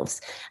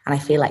themselves. And I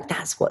feel like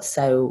that's what's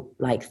so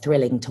like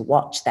thrilling to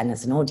watch then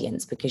as an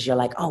audience, because you're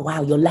like, oh,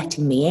 wow, you're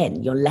letting me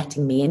in. You're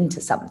letting me into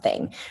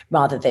something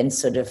rather than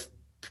sort of,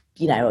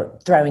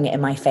 throwing it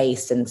in my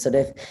face and sort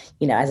of,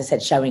 as I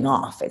said, showing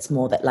off. It's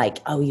more that like,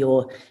 oh,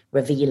 you're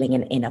revealing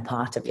an inner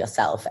part of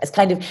yourself. As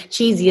kind of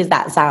cheesy as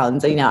that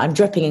sounds, I'm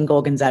dripping in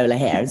gorgonzola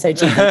here. And so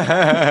cheesy.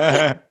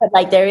 But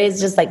like, there is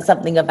just like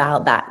something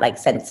about that like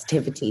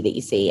sensitivity that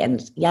you see.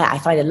 And I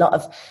find a lot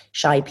of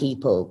shy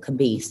people can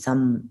be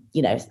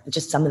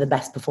just some of the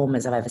best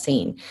performers I've ever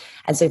seen.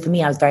 And so for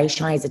me, I was very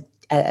shy as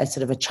a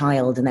sort of a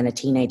child and then a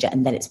teenager.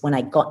 And then it's when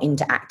I got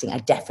into acting, I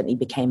definitely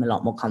became a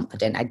lot more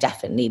confident. I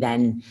definitely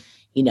then,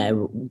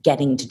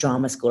 getting to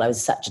drama school, I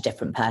was such a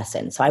different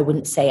person. So I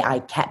wouldn't say I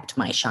kept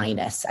my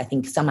shyness. I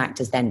think some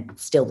actors then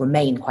still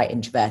remain quite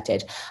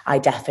introverted. I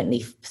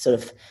definitely sort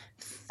of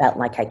felt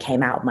like I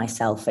came out of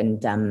myself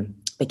and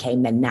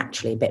became then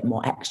naturally a bit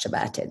more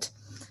extroverted.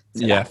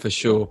 So for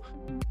sure.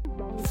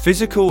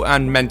 Physical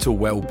and mental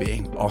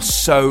well-being are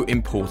so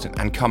important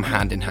and come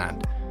hand in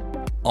hand.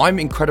 I'm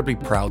incredibly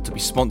proud to be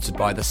sponsored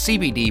by the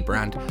CBD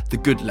brand, The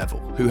Good Level,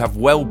 who have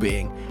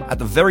well-being at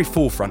the very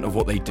forefront of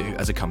what they do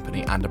as a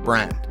company and a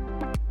brand.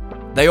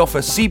 They offer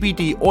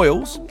CBD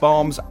oils,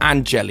 balms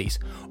and jellies,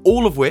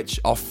 all of which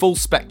are full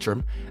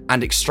spectrum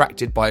and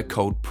extracted by a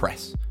cold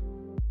press.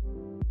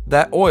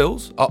 Their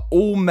oils are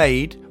all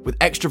made with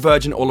extra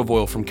virgin olive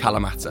oil from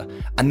Kalamata,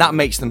 and that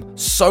makes them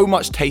so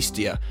much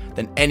tastier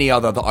than any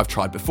other that I've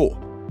tried before.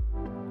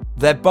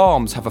 Their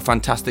balms have a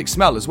fantastic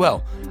smell as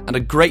well, and are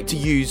great to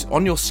use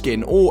on your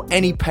skin or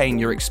any pain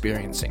you're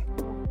experiencing.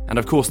 And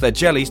of course, their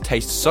jellies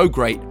taste so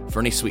great for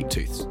any sweet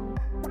tooths.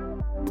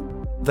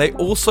 They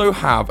also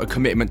have a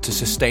commitment to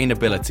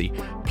sustainability,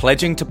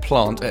 pledging to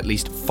plant at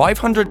least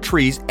 500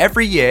 trees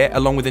every year,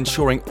 along with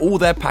ensuring all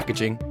their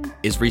packaging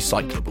is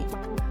recyclable.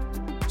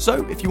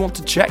 So if you want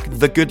to check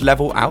The Good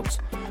Level out,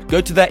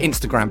 go to their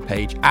Instagram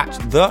page at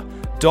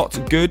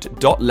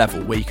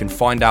the.good.level, where you can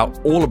find out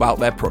all about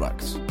their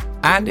products.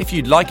 And if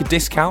you'd like a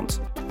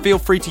discount, feel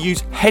free to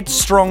use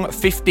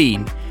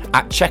Headstrong15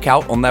 at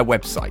checkout on their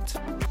website.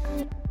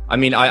 I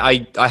mean,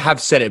 I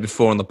have said it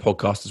before on the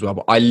podcast as well,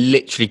 but I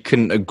literally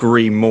couldn't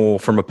agree more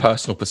from a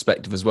personal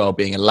perspective as well,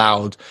 being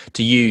allowed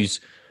to use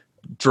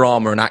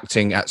drama and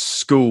acting at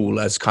school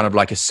as kind of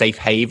like a safe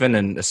haven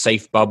and a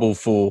safe bubble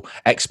for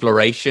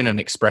exploration and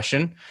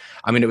expression.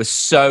 I mean, it was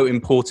so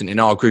important in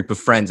our group of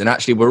friends. And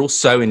actually, we're all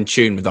so in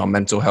tune with our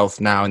mental health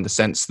now, in the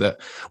sense that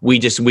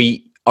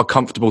we are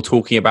comfortable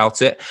talking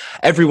about it.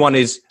 Everyone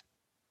is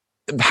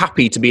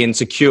happy to be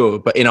insecure,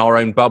 but in our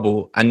own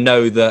bubble, and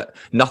know that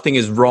nothing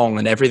is wrong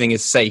and everything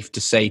is safe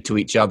to say to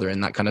each other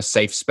in that kind of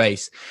safe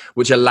space,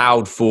 which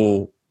allowed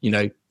for,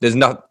 you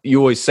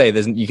always say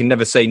you can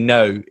never say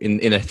no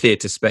in a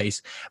theatre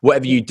space.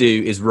 Whatever you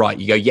do is right.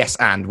 You go, yes,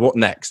 and what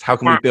next? How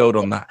can we build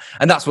on that?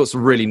 And that's what's a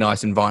really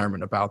nice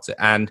environment about it,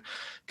 and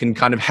can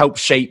kind of help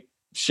shape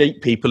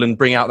people and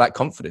bring out that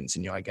confidence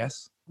in you, I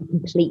guess. I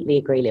completely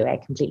agree, Louis. I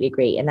completely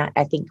agree. And that,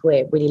 I think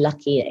we're really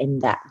lucky in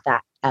that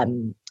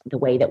the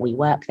way that we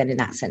work then, in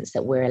that sense,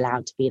 that we're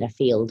allowed to be in a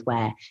field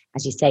where,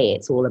 as you say,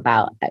 it's all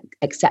about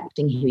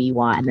accepting who you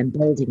are and then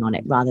building on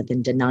it, rather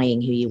than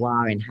denying who you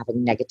are and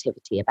having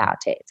negativity about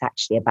it. It's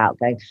actually about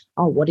going,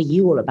 oh, what are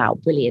you all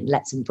about? Brilliant.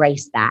 Let's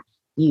embrace that,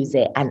 use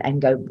it,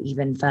 and go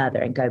even further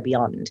and go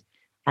beyond.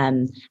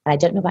 And I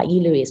don't know about you,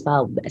 Louis, as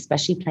well, but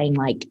especially playing,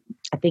 like,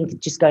 I think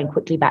just going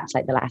quickly back to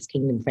like The Last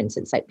Kingdom, for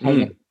instance, like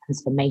playing a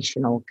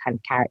transformational kind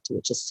of character,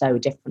 which is so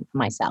different for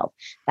myself.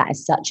 That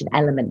is such an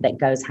element that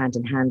goes hand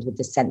in hand with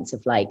the sense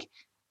of like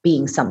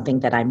being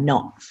something that I'm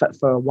not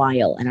for a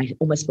while. And I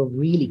almost feel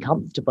really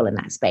comfortable in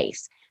that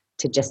space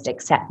to just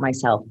accept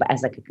myself, but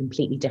as like a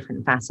completely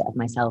different facet of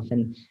myself.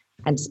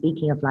 And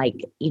speaking of like,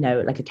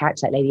 like a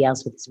character like Lady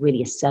Elsworth is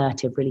really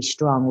assertive, really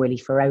strong, really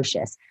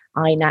ferocious.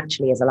 I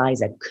naturally, as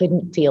Eliza,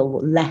 couldn't feel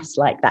less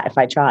like that if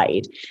I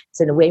tried.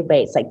 So in a weird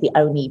way, it's like the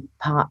only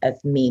part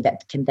of me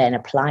that can then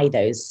apply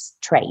those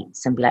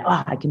traits and be like,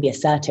 oh, I can be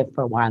assertive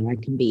for a while, I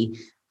can be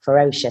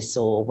ferocious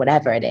or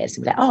whatever it is.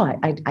 And be like, oh,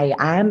 I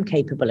am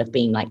capable of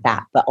being like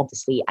that, but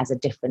obviously as a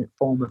different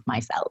form of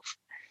myself.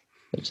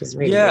 which is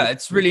really, yeah, really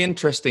it's really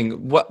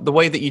interesting what the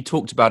way that you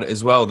talked about it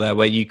as well there,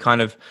 where you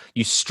kind of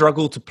you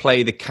struggle to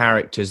play the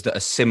characters that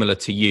are similar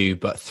to you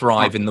but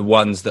thrive in the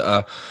ones that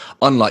are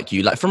unlike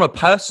you. Like from a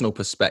personal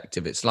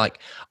perspective, it's like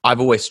I've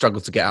always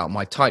struggled to get out of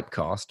my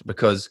typecast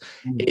because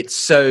it's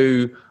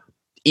so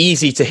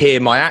easy to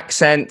hear my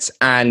accent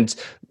and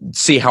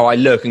see how I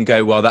look and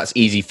go, well, that's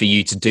easy for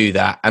you to do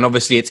that. And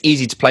obviously it's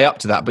easy to play up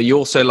to that, but you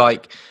also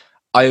like,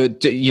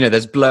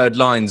 there's blurred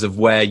lines of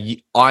where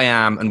I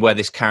am and where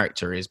this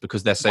character is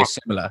because they're so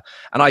similar.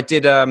 And I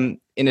did,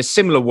 in a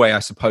similar way, I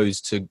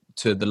suppose, to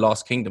The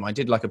Last Kingdom, I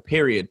did like a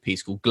period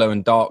piece called Glow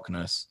and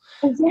Darkness.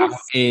 Oh,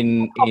 yes.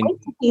 In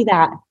to see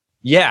that.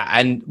 Yeah,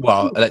 and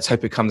well, let's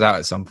hope it comes out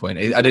at some point.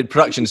 I did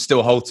production's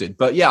still halted,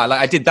 but yeah, like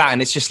I did that, and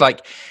it's just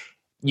like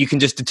you can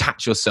just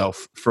detach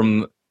yourself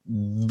from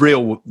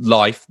real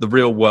life, the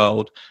real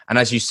world, and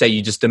as you say,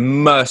 you just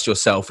immerse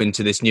yourself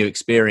into this new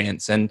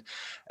experience. And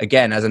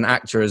again, as an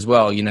actor as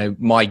well, you know,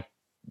 my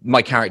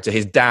character,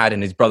 his dad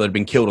and his brother had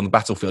been killed on the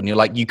battlefield, and you're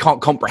like, you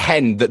can't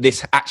comprehend that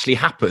this actually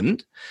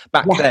happened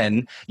back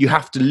then. You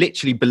have to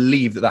literally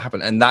believe that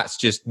happened, and that's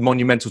just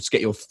monumental to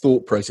get your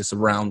thought process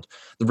around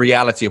the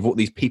reality of what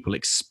these people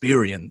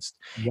experienced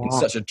in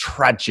such a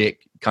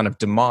tragic kind of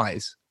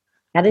demise.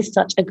 That is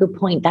such a good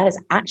point. That is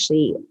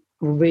actually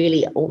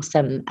really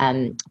awesome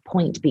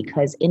point,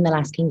 because in The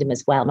Last Kingdom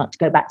as well, not to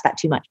go back to that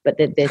too much, but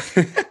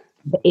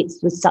it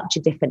was such a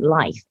different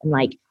life, and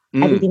like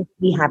everything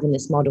we have in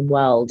this modern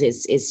world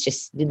is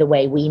just the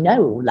way we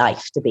know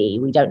life to be.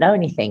 We don't know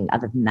anything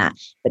other than that.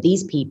 But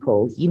these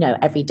people, you know,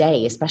 every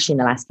day, especially in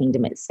The Last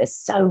Kingdom, there's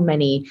so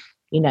many,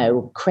 you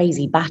know,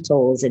 crazy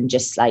battles and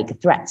just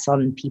like threats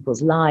on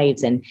people's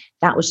lives. And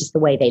that was just the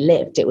way they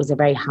lived. It was a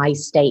very high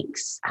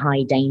stakes,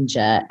 high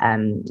danger,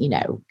 you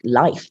know,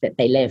 life that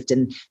they lived.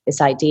 And this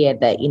idea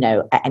that, you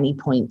know, at any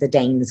point the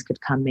Danes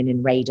could come in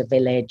and raid a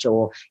village,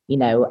 or, you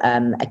know,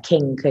 a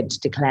king could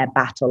declare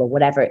battle, or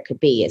whatever it could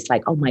be. It's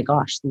like, oh my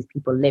gosh, these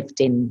people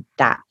lived in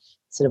that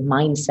sort of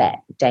mindset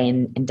day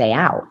in and day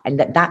out. And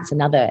that's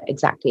another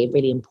exactly a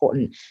really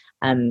important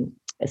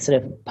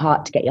sort of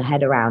part to get your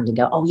head around and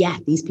go, oh yeah,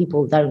 these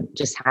people don't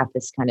just have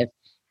this kind of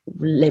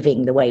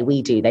living the way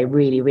we do. They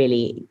really,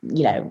 really,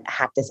 you know,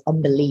 have this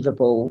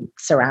unbelievable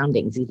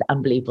surroundings, these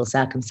unbelievable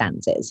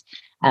circumstances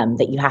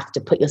that you have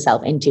to put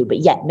yourself into, but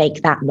yet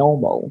make that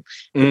normal.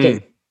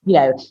 Because, you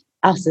know,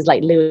 us as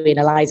like Louis and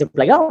Eliza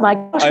like, oh my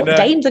gosh, the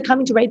Danes are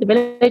coming to raid the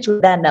village.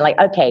 Then they're like,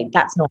 okay,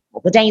 that's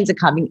normal. The Danes are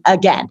coming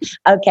again.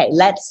 Okay,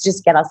 let's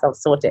just get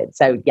ourselves sorted.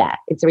 So yeah,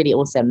 it's a really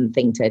awesome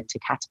thing to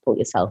catapult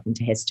yourself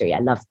into history. I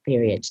love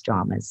period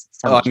dramas.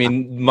 I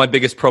mean, my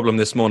biggest problem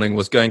this morning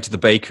was going to the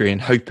bakery and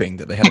hoping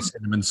that they had a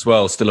cinnamon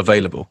swirl still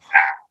available.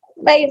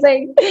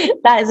 Amazing.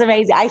 That is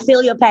amazing. I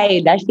feel your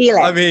pain. I feel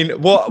it. I mean,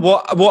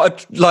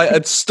 what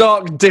a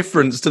stark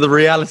difference to the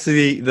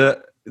reality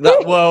that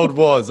world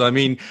was. I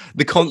mean,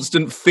 the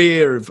constant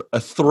fear of a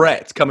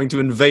threat coming to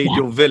invade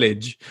your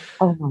village.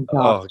 Oh my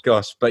god. Oh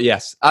gosh. But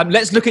yes,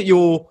 let's look at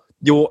your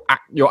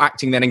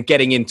acting then and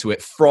getting into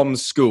it from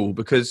school,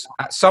 because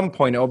at some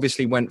point it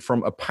obviously went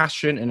from a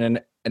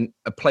passion and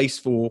a place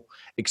for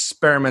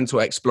experimental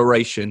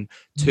exploration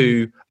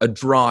to a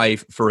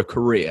drive for a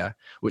career,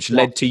 which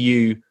led to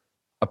you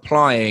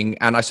applying,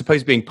 and I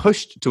suppose being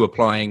pushed to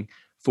applying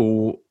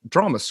for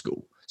drama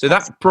school. So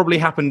that probably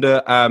happened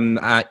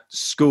at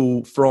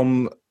school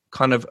from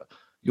kind of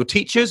your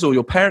teachers or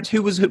your parents.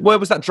 Where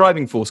was that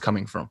driving force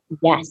coming from?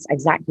 Yes,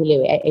 exactly,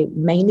 Louis. It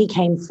mainly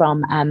came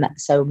from,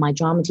 so my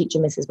drama teacher,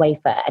 Mrs.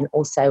 Wafer, and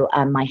also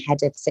my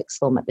head of sixth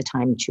form at the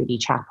time, Trudy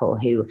Chappell,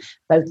 who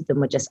both of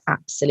them were just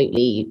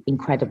absolutely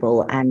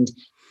incredible and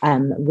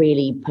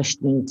really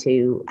pushed me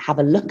to have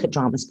a look at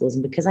drama schools.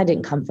 And because I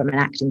didn't come from an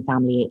acting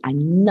family, I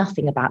knew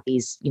nothing about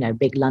these, you know,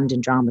 big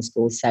London drama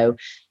schools. So,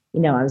 you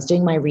know, I was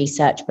doing my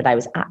research, but I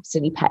was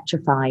absolutely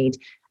petrified.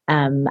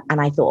 And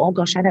I thought, oh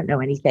gosh, I don't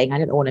know anything. I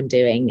don't know what I'm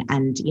doing.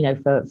 And, you know,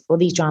 for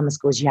these drama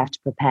schools, you have to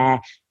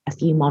prepare a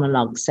few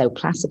monologues. So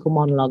classical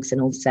monologues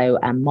and also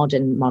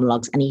modern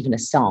monologues and even a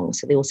song.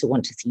 So they also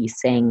want to see you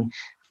sing.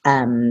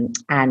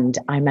 And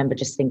I remember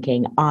just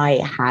thinking, I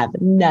have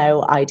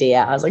no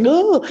idea. I was like,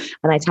 oh,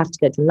 and I'd have to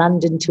go to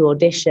London to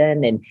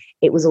audition. And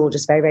it was all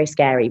just very, very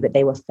scary. But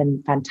they were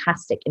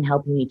fantastic in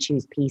helping me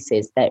choose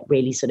pieces that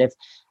really sort of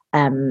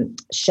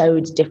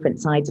showed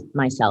different sides of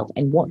myself.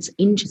 And what's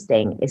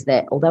interesting is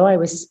that although I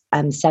was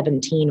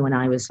 17 when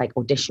I was like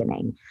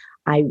auditioning,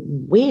 I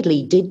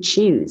weirdly did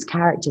choose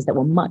characters that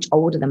were much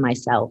older than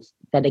myself,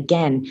 that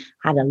again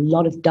had a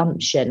lot of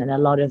gumption and a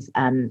lot of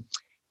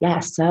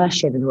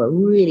assertion, and were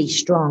really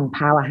strong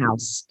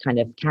powerhouse kind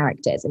of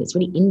characters. And it's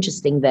really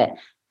interesting that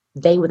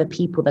they were the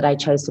people that I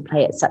chose to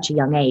play at such a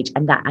young age,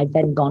 and that I've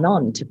then gone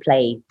on to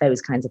play those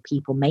kinds of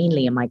people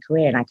mainly in my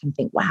career. And I can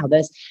think, wow,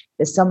 there's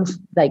some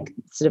like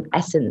sort of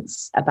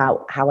essence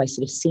about how I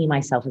sort of see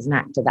myself as an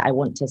actor that I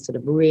want to sort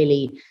of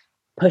really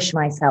push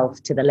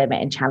myself to the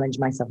limit and challenge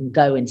myself and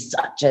go in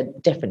such a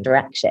different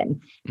direction.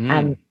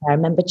 And I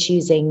remember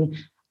choosing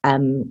a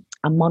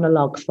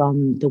monologue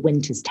from The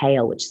Winter's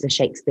Tale, which is a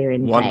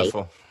Shakespearean play.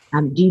 Wonderful.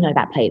 Do you know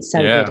that play? It's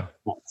so good.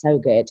 It's so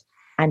good.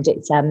 And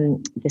it's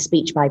the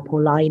speech by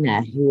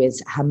Paulina, who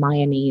is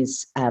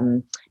Hermione's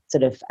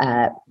sort of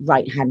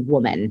right-hand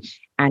woman.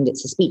 And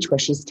it's a speech where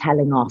she's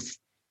telling off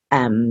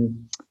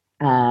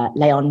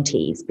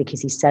Leontes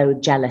because he's so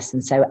jealous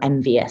and so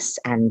envious,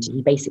 and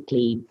he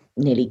basically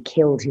nearly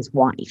killed his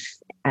wife,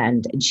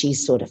 and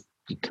she's sort of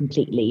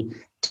completely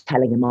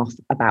telling him off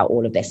about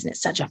all of this. And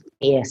it's such a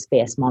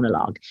fierce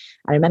monologue.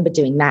 I remember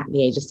doing that at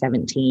the age of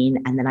 17,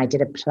 and then I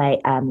did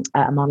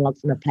a monologue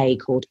from a play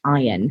called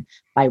Iron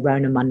by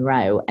Rona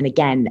Munro, and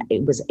again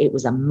it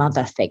was a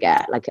mother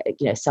figure, like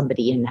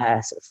somebody in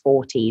her sort of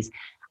 40s.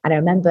 And I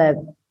remember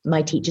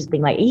my teachers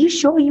being like, "Are you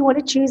sure you want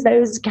to choose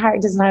those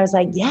characters?" And I was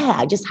like, "Yeah,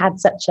 I just had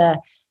such a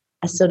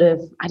sort of,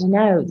 I don't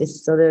know,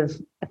 this sort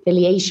of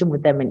affiliation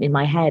with them in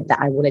my head that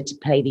I wanted to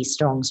play these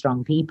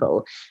strong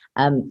people."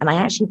 And I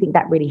actually think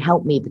that really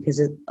helped me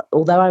because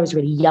although I was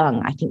really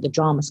young, I think the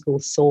drama school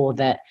saw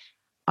that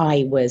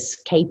I was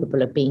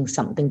capable of being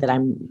something that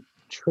I'm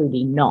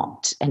truly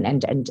not,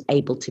 and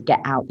able to get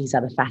out these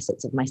other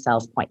facets of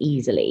myself quite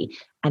easily.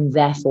 And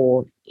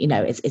therefore,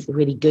 it's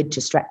really good to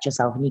stretch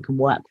yourself, and you can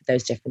work with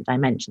those different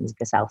dimensions of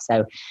yourself.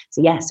 So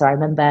I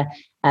remember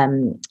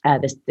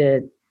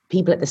the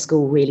people at the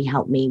school really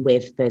helped me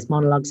with those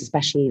monologues,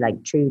 especially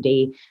like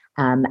Trudy,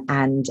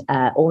 and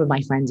all of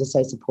my friends are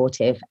so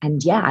supportive.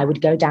 And yeah, I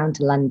would go down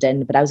to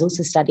London, but I was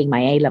also studying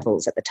my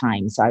A-levels at the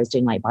time. So I was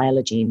doing like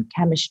biology and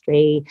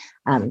chemistry,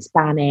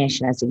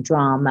 Spanish, and I was doing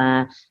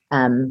drama.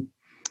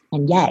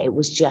 And yeah, it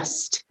was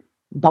just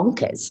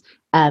bonkers.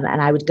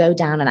 And I would go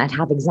down and I'd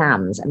have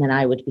exams, and then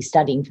I would be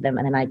studying for them.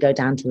 And then I'd go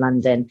down to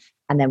London,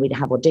 and then we'd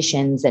have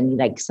auditions. And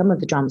like some of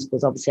the drama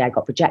schools, obviously I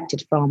got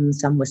rejected from.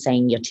 Some were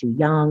saying you're too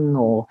young,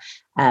 or,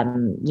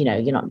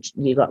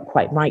 you're not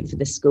quite right for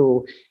the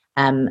school.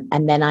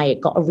 And then I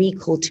got a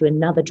recall to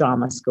another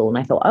drama school, and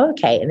I thought, oh,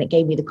 okay. And it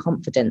gave me the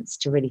confidence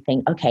to really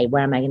think, okay,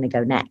 where am I going to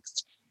go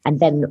next? And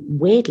then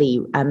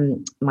weirdly,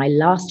 my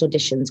last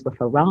auditions were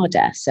for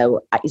RADA.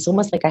 So it's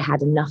almost like I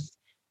had enough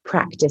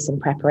practice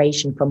and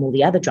preparation from all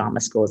the other drama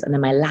schools. And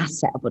then my last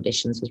set of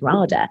auditions was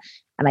RADA.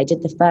 And I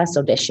did the first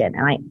audition,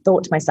 and I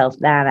thought to myself,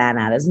 nah,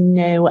 there's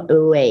no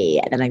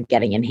way that I'm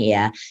getting in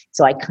here.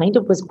 So I kind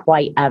of was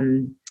quite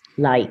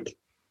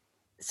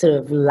sort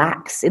of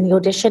lax in the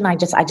audition. I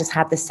just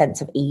had this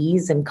sense of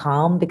ease and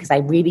calm because I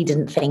really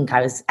didn't think I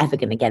was ever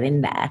going to get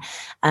in there.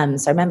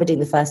 So I remember doing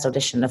the first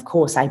audition. Of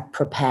course, I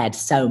prepared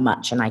so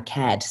much and I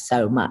cared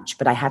so much,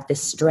 but I had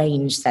this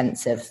strange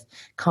sense of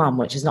calm,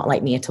 which is not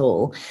like me at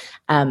all.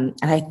 And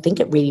I think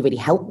it really, really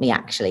helped me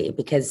actually,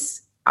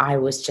 because I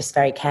was just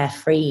very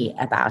carefree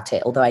about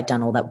it, although I'd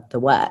done all the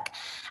work.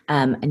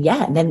 And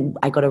then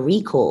I got a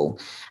recall.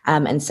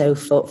 And so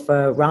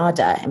for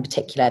RADA in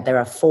particular, there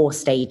are 4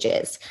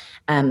 stages.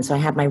 So I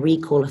had my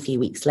recall a few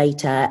weeks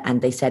later,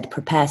 and they said,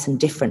 prepare some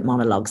different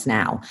monologues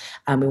now.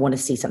 We want to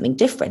see something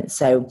different.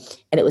 So,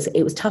 and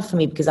it was tough for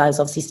me because I was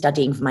obviously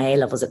studying for my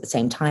A-levels at the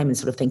same time and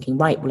sort of thinking,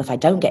 right, well, if I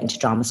don't get into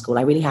drama school,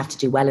 I really have to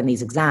do well in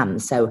these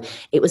exams. So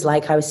it was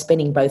like I was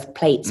spinning both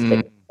plates,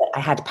 but I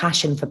had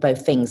passion for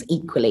both things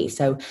equally.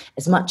 So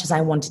as much as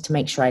I wanted to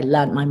make sure I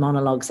learned my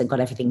monologues and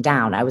got everything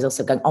down, I was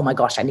also going, oh my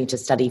gosh, I need to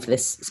study for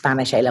this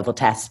Spanish A-level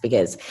test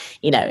because,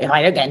 if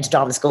I don't get into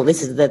drama school,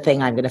 this is the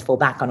thing I'm going to fall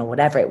back on, or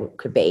whatever it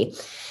could be.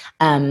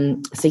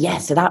 So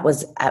that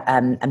was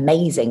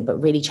amazing, but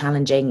really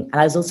challenging.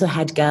 And I was also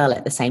head girl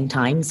at the same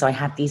time. So I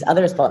had these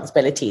other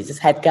responsibilities as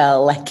head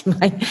girl, like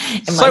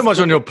so much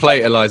on your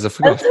plate, Eliza.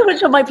 So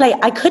much on my plate.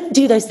 I couldn't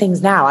do those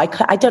things now.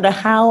 I don't know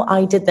how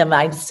I did them.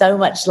 I had so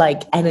much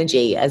like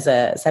energy as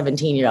a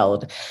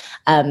 17-year-old.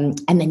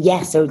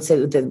 So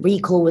the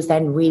recall was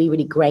then really,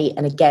 really great.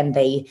 And again,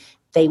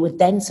 they would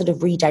then sort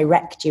of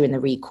redirect you in the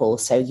recall.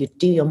 So you'd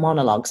do your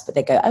monologues, but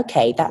they go,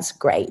 okay, that's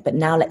great, but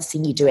now let's see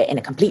you do it in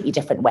a completely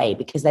different way,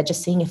 because they're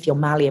just seeing if you're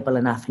malleable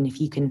enough and if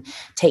you can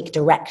take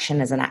direction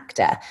as an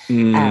actor.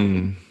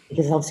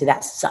 Because obviously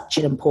that's such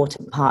an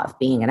important part of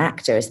being an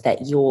actor, is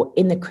that you're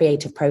in the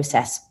creative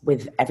process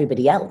with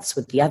everybody else,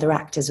 with the other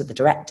actors, with the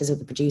directors, with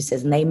the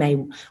producers, and they may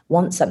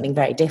want something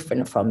very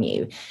different from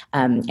you.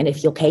 And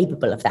if you're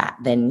capable of that,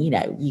 then,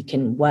 you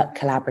can work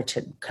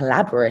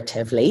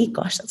collaboratively,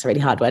 gosh, that's a really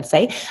hard word to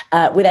say,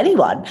 with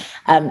anyone.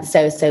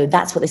 So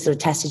that's what they sort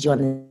of tested you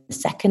on in the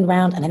second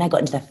round. And then I got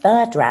into the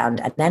third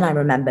round. And then I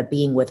remember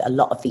being with a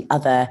lot of the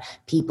other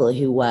people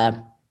who were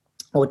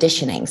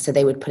auditioning. So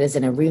they would put us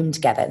in a room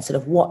together and sort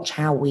of watch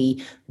how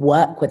we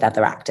work with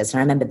other actors. And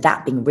I remember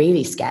that being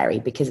really scary,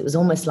 because it was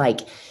almost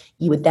like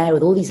you were there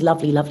with all these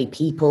lovely, lovely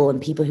people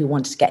and people who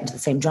wanted to get into the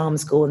same drama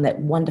school and that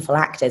wonderful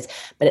actors.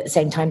 But at the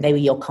same time, they were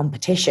your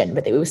competition,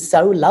 but they were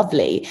so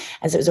lovely.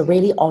 And so it was a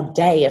really odd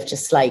day of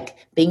just like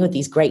being with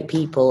these great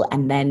people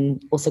and then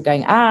also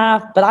going,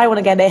 but I want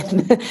to get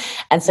in.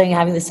 And so you're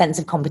having this sense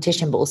of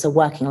competition, but also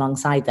working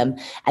alongside them.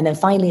 And then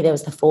finally there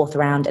was the fourth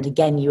round. And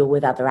again, you were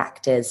with other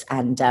actors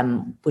and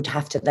would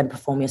have to then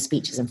perform your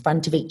speeches in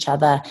front of each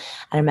other.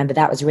 And I remember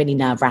that was really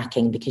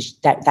nerve-wracking, because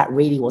that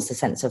really was a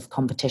sense of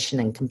competition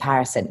and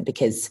comparison,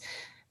 because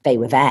they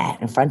were there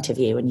in front of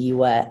you and you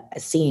were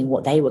seeing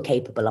what they were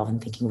capable of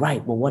and thinking,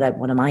 right, well, what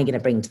am I going to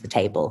bring to the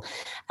table?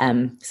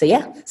 So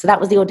that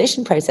was the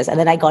audition process. And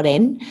then I got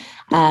in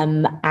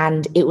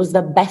and it was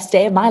the best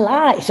day of my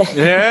life.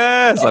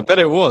 Yes, I bet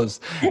it was.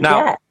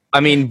 Now, yeah. I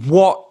mean,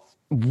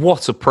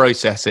 what a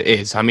process it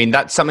is. I mean,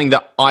 that's something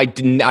that I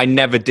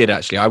never did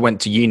actually. I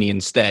went to uni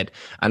instead.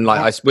 And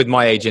with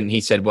my agent,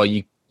 he said, well,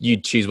 you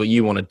choose what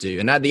you want to do.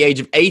 And at the age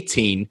of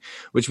 18,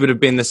 which would have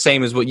been the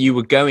same as what you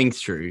were going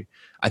through,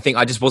 I think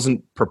I just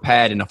wasn't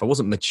prepared enough. I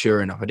wasn't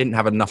mature enough. I didn't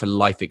have enough of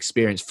life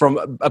experience.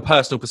 From a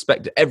personal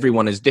perspective,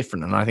 everyone is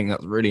different. And I think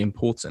that's really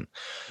important.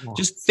 Yeah.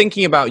 Just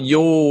thinking about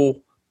your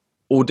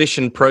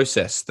audition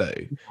process, though,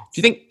 do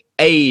you think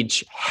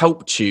age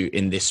helped you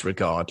in this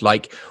regard?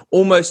 Like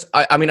almost,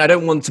 I mean, I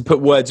don't want to put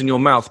words in your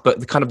mouth,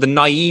 but the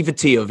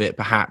naivety of it,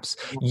 perhaps,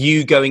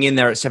 you going in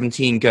there at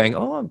 17 going,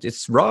 oh,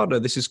 it's RADA,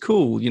 this is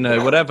cool,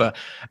 whatever.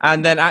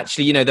 And then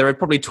actually, there are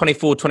probably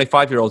 24,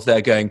 25-year-olds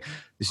there going,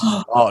 this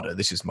is RADA,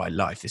 this is my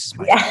life, this is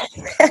my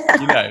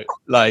life.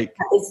 Like...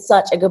 It's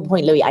such a good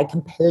point, Louis. I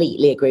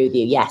completely agree with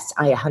you. Yes,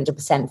 I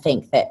 100%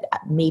 think that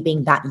me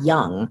being that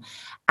young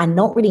and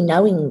not really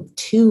knowing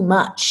too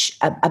much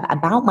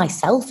about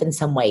myself in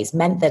some ways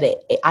meant that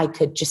I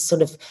could just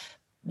sort of,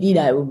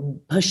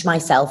 push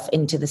myself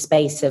into the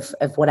space of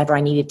whatever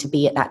I needed to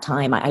be at that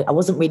time. I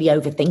wasn't really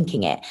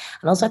overthinking it.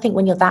 And also I think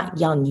when you're that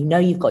young,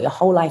 you've got your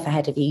whole life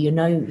ahead of you,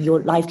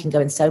 your life can go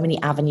in so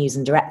many avenues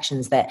and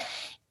directions that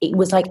it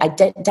was like I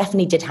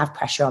definitely did have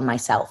pressure on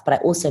myself, but I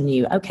also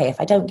knew, okay, if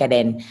I don't get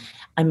in,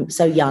 I'm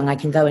so young, I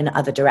can go in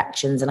other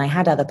directions, and I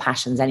had other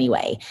passions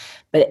anyway.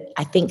 But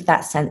I think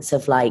that sense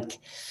of like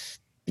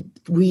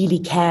really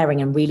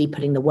caring and really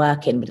putting the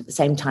work in, but at the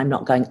same time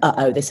not going,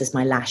 this is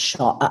my last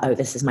shot.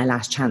 This is my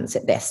last chance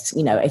at this.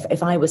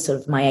 If I was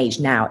sort of my age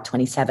now at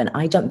 27,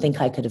 I don't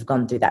think I could have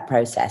gone through that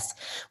process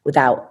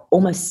without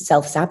almost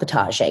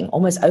self-sabotaging,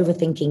 almost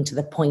overthinking to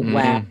the point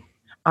where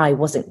I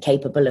wasn't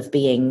capable of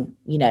being,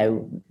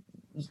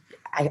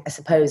 I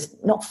suppose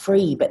not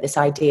free, but this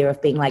idea of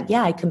being like,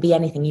 yeah, I can be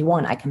anything you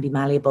want. I can be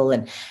malleable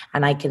and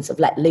I can sort of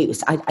let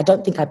loose. I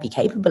don't think I'd be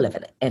capable of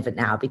it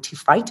now. I'd be too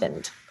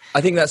frightened. I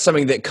think that's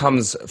something that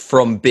comes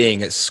from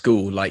being at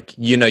school. Like,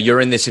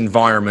 you're in this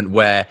environment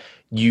where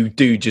you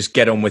do just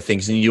get on with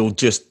things and you'll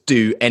just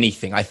do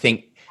anything. I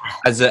think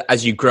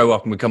as you grow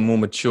up and become more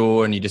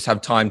mature and you just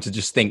have time to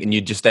just think and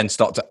you just then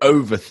start to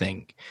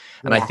overthink.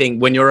 And I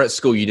think when you're at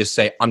school, you just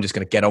say, I'm just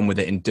going to get on with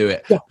it and do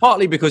it. Yeah.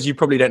 Partly because you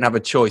probably don't have a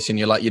choice and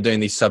you're doing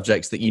these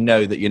subjects that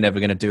that you're never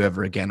going to do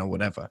ever again or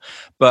whatever.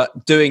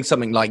 But doing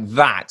something like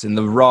that in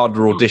the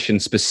RADA audition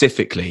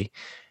specifically,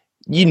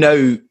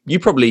 you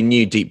probably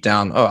knew deep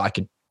down,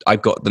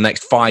 I've got the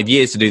next 5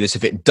 years to do this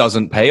if it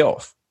doesn't pay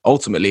off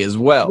ultimately as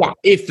well.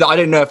 Yeah. I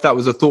don't know if that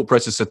was a thought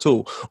process at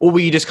all, or were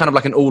you just kind of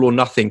like an all or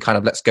nothing kind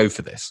of, let's go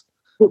for this?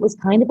 It was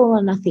kind of all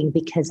or nothing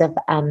because of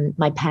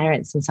my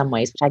parents in some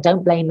ways, which I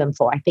don't blame them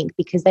for. I think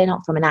because they're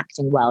not from an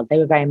acting world, they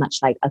were very much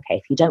like, okay,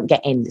 if you don't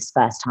get in this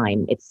first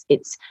time, it's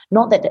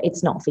not that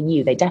it's not for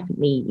you. They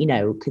definitely,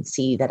 could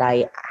see that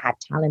I had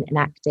talent in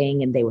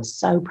acting and they were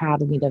so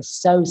proud of me. They were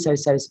so, so,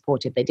 so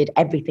supportive. They did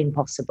everything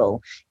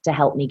possible to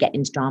help me get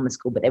into drama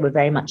school, but they were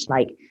very much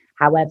like,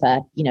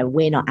 however,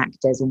 we're not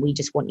actors and we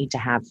just want you to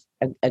have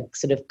a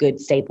sort of good,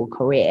 stable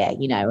career.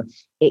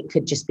 It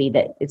could just be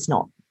that it's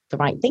not the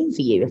right thing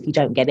for you if you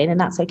don't get in, and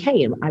that's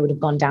okay. And I would have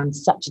gone down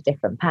such a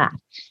different path.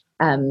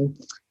 And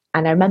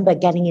I remember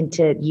getting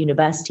into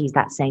universities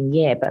that same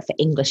year, but for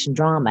English and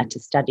drama to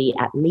study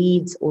at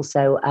Leeds,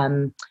 also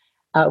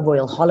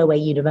Royal Holloway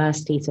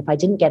University. So if I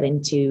didn't get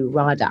into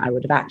RADA, I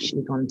would have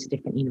actually gone to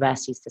different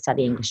universities to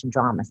study English and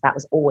drama. So that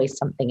was always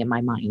something in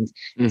my mind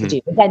to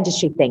do. The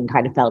dentistry thing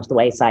kind of fell to the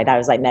wayside. I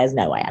was like, there's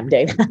no way I'm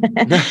doing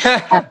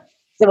that.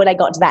 So when I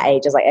got to that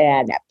age, I was like,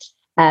 no.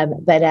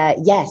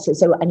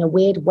 So in a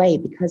weird way,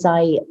 because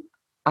I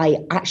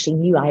actually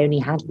knew I only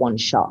had one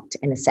shot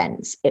in a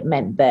sense, it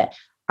meant that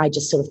I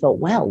just sort of thought,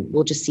 well,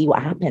 we'll just see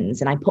what happens.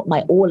 And I put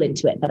my all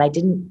into it, but I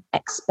didn't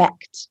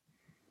expect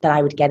that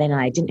I would get in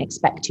and I didn't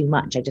expect too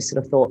much. I just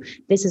sort of thought,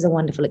 this is a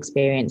wonderful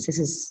experience. This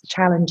is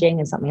challenging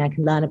and something I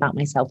can learn about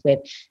myself with.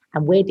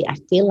 And weirdly, I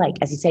feel like,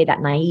 as you say,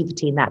 that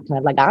naivety and that kind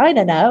of like, I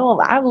don't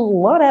know, I will,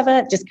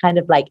 whatever, just kind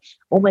of like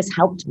almost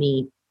helped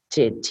me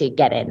to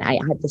get in. I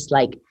had this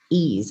like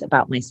ease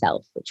about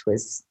myself, which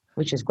was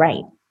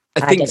great.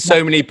 I think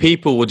so many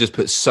people will just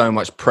put so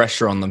much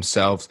pressure on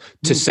themselves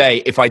to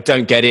say, if I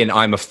don't get in,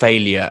 I'm a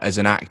failure as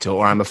an actor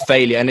or I'm a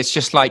failure. And it's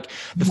just like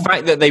the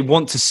fact that they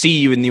want to see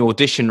you in the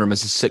audition room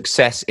as a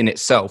success in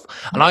itself.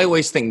 And I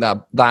always think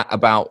that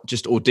about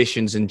just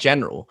auditions in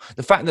general,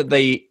 the fact that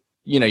they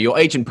your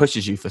agent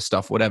pushes you for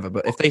stuff, whatever.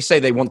 But if they say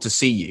they want to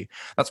see you,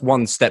 that's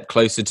one step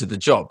closer to the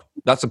job.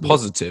 That's a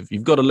positive.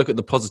 You've got to look at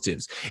the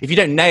positives. If you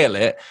don't nail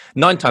it,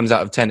 9 times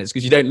out of 10, it's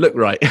because you don't look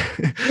right.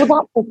 Well,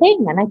 that's the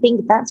thing. And I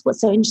think that's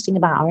what's so interesting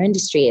about our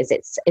industry is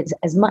it's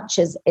as much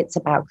as it's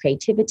about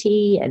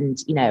creativity and,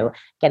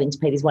 getting to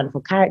play these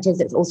wonderful characters,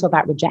 it's also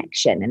about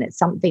rejection. And it's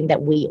something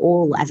that we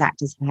all as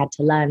actors have had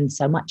to learn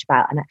so much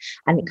about.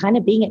 And kind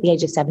of being at the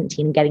age of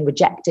 17 and getting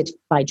rejected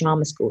by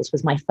drama schools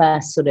was my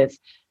first sort of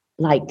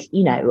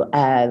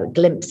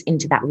glimpse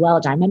into that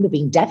world. I remember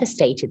being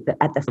devastated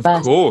at the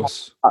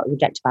first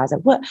rejected. I was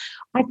like, "What?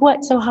 I've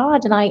worked so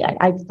hard, and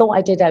I thought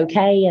I did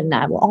okay. And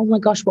oh my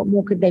gosh, what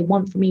more could they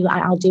want from me?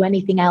 I'll do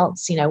anything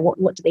else.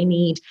 What do they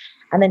need?"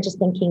 And then just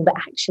thinking, but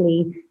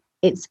actually,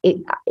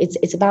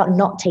 it's about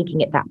not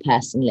taking it that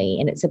personally,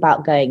 and it's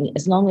about going,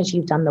 as long as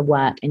you've done the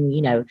work and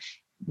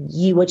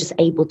you were just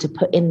able to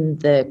put in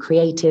the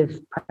creative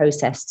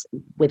process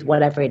with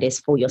whatever it is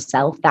for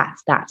yourself,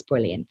 that's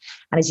brilliant.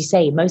 And as you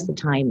say, most of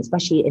the time,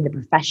 especially in the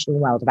professional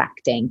world of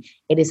acting,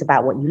 it is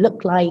about what you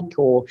look like,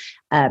 or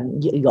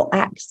your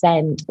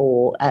accent,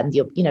 or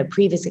your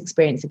previous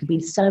experience. There could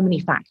be so many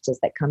factors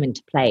that come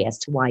into play as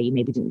to why you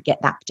maybe didn't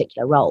get that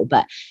particular role.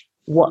 But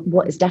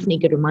what is definitely a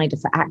good reminder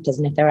for actors,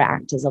 and if there are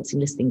actors obviously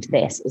listening to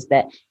this, is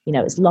that,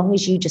 as long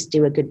as you just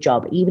do a good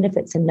job, even if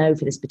it's a no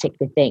for this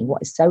particular thing,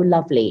 what is so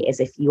lovely is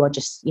if you are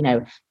just,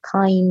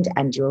 kind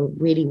and you're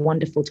really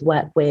wonderful to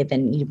work with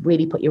and you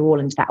really put your all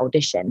into that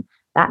audition,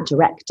 that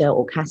director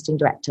or casting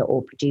director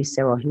or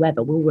producer or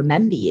whoever will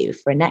remember you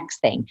for a next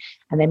thing.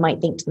 And they might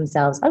think to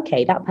themselves,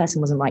 okay, that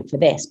person wasn't right for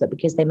this, but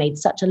because they made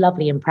such a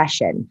lovely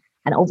impression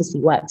and obviously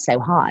worked so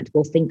hard,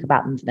 we'll think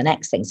about them for the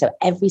next thing. So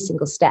every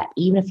single step,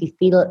 even if you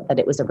feel that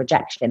it was a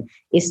rejection,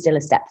 is still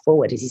a step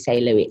forward. As you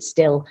say, Louis, it's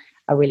still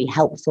a really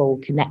helpful,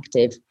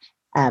 connective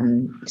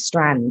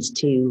strand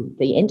to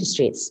the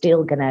industry. It's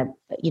still going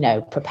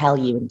to, propel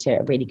you into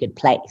a really good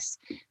place.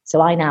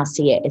 So I now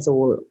see it as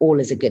all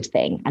as a good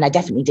thing. And I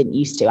definitely didn't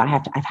used to.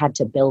 I've had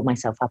to build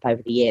myself up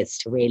over the years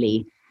to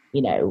really,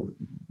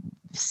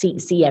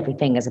 see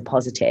everything as a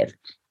positive.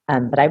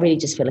 But I really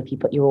just feel if you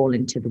put your all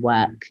into the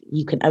work,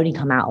 you can only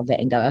come out of it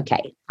and go,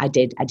 okay, I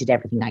did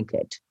everything I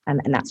could.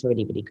 And that's a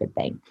really, really good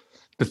thing.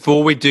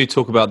 Before we do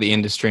talk about the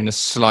industry in a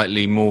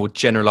slightly more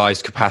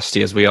generalized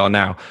capacity as we are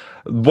now,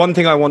 one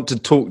thing I want to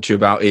talk to you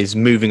about is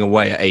moving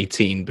away at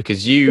 18,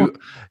 because you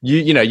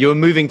were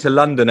moving to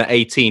London at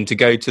 18 to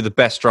go to the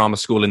best drama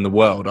school in the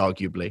world,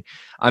 arguably.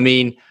 I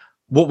mean,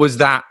 what was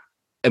that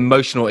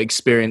emotional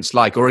experience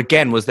like? Or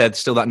again, was there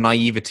still that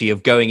naivety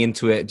of going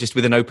into it just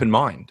with an open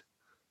mind?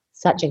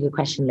 Such a good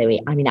question, Louis.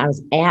 I mean, I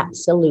was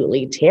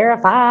absolutely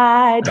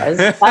terrified. I was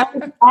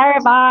so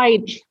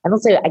terrified. And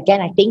also, again,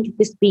 I think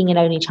this being an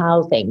only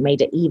child thing made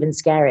it even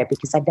scarier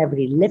because I'd never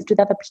really lived with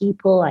other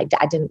people. I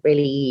didn't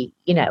really,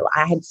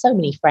 I had so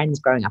many friends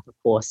growing up, of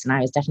course, and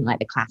I was definitely like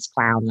the class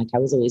clown. Like I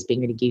was always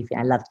being really goofy.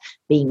 I loved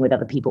being with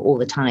other people all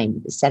the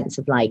time. The sense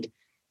of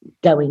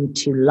going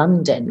to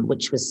London,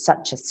 which was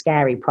such a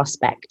scary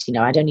prospect.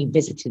 I'd only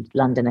visited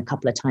London a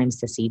couple of times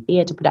to see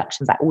theatre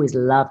productions. I always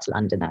loved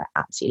London. I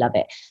absolutely love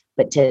it.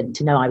 But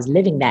to know I was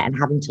living there and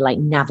having to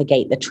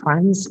navigate the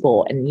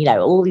transport and,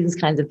 all these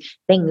kinds of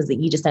things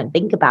that you just don't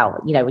think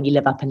about, when you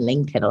live up in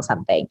Lincoln or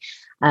something.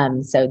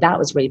 So that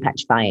was really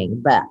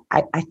petrifying. But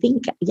I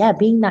think,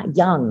 being that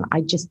young,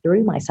 I just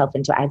threw myself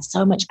into it. I had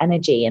so much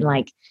energy and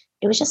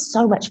it was just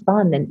so much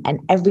fun. And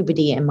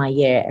everybody in my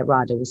year at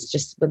RADA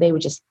they were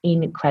just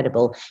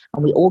incredible.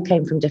 And we all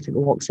came from different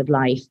walks of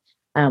life.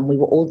 We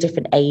were all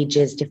different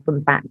ages,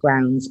 different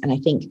backgrounds. And I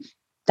think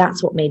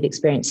that's what made the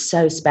experience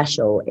so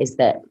special, is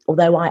that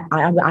although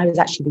I was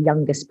actually the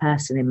youngest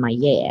person in my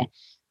year,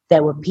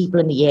 there were people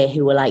in the year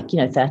who were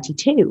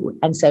 32.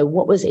 And so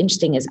what was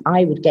interesting is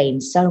I would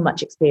gain so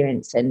much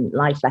experience and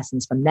life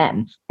lessons from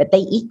them that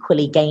they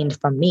equally gained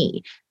from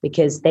me,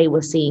 because they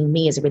were seeing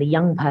me as a really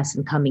young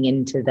person coming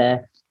into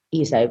the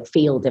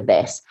field of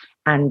this,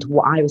 and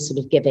what I was sort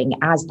of giving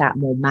as that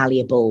more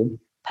malleable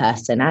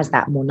person, as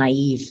that more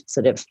naive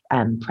sort of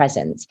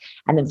presence.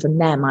 And then from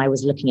them, I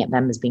was looking at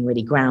them as being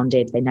really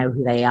grounded. They know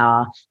who they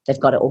are. They've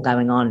got it all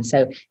going on.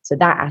 So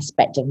that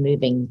aspect of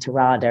moving to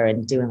RADA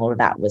and doing all of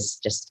that was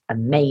just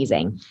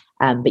amazing.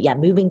 But yeah,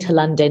 moving to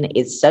London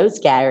is so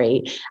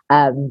scary.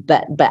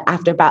 But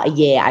after about a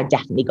year, I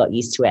definitely got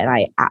used to it, and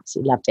I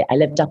absolutely loved it. I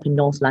lived up in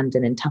North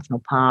London in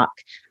Tufnell Park.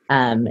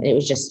 And it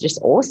was just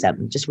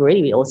awesome, just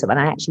really, really awesome. And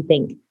I actually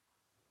think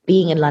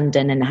being in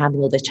London and having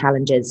all the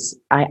challenges,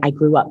 I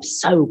grew up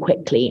so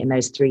quickly in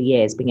those 3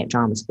 years being at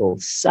drama school,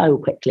 so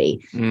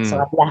quickly. So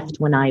I left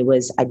when I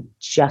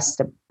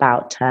just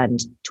about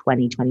turned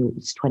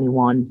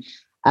 21.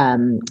 I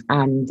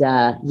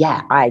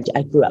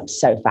grew up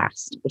so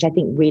fast, which I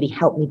think really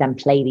helped me then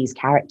play these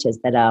characters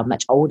that are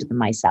much older than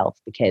myself,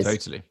 because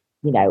totally.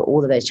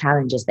 All of those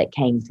challenges that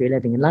came through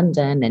living in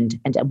London and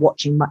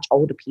watching much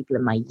older people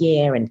in my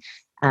year and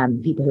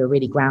people who are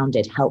really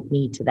grounded helped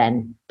me to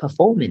then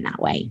perform in that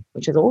way,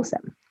 which was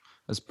awesome.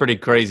 That's pretty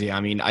crazy. I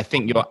mean, I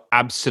think you're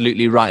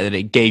absolutely right that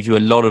it gave you a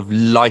lot of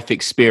life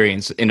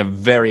experience in a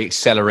very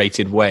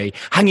accelerated way,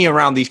 hanging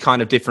around these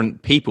kind of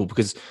different people,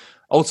 because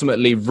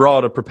ultimately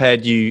RADA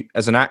prepared you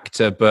as an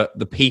actor, but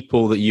the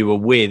people that you were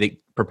with, it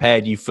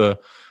prepared you for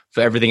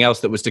everything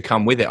else that was to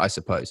come with it, I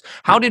suppose.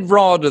 How did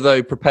RADA,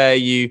 though, prepare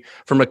you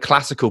from a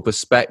classical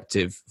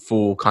perspective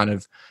for kind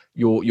of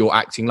your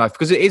acting life?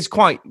 Because it is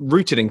quite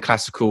rooted in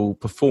classical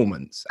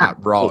performance at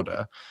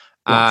RADA.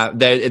 Yes.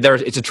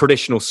 It's a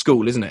traditional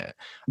school, isn't it?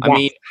 Yes. I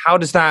mean, how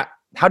did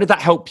that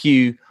help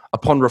you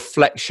upon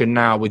reflection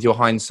now with your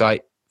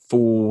hindsight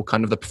for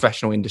kind of the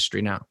professional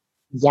industry now?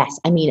 Yes.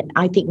 I mean,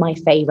 I think my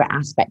favorite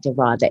aspect of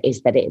RADA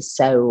is that it's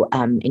so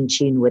in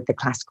tune with the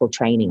classical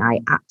training. I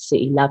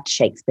absolutely loved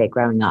Shakespeare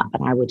growing up,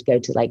 and I would go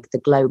to like the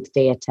Globe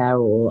Theatre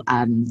or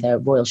the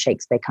Royal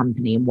Shakespeare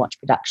Company and watch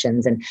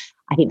productions. And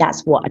I think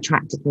that's what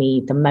attracted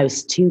me the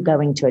most to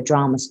going to a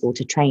drama school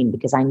to train,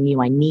 because I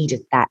knew I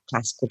needed that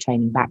classical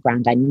training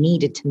background. I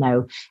needed to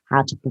know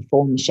how to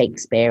perform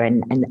Shakespeare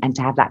and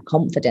to have that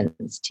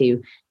confidence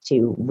to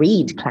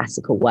read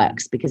classical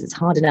works, because it's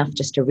hard enough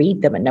just to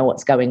read them and know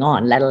what's going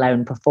on, let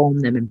alone perform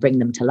them and bring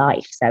them to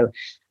life. So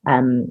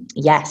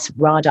yes,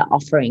 RADA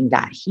offering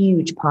that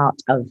huge part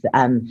of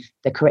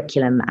the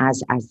curriculum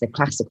as the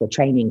classical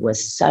training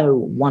was so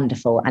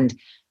wonderful, and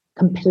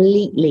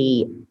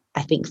completely,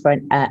 I think, for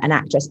an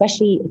actor,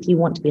 especially if you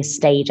want to be a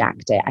stage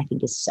actor, I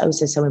think is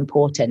so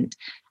important,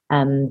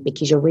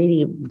 because you're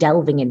really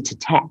delving into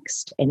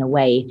text in a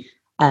way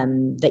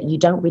that you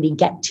don't really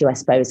get to, I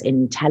suppose,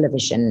 in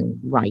television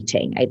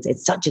writing.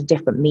 It's such a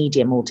different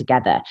medium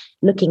altogether.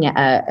 Looking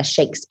at a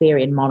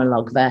Shakespearean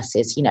monologue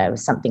versus,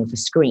 something for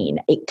screen,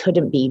 it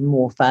couldn't be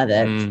more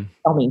further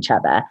from each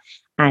other.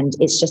 And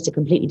it's just a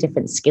completely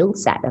different skill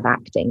set of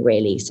acting,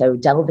 really. So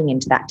delving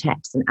into that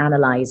text and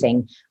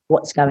analysing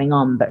what's going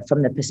on, but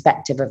from the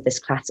perspective of this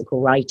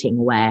classical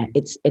writing where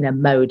it's in a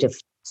mode of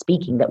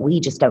speaking that we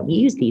just don't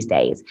use these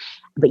days.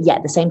 But yet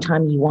at the same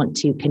time, you want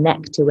to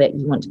connect to it,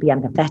 you want to be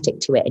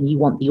empathetic to it, and you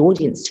want the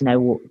audience to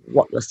know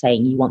what you're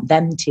saying. You want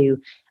them to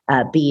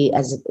be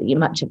as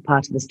much a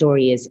part of the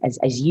story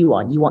as you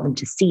are. You want them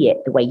to see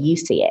it the way you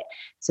see it.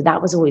 So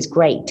that was always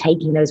great,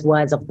 taking those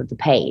words off of the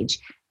page,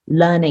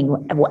 learning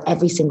what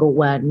every single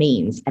word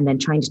means, and then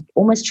trying to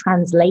almost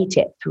translate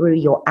it through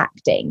your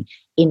acting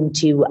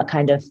into a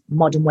kind of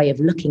modern way of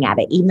looking at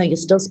it, even though you're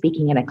still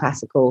speaking in a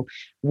classical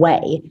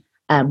way,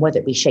 whether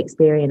it be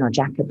Shakespearean or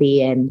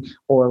Jacobean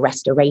or a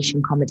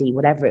restoration comedy,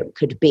 whatever it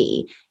could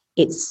be.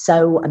 It's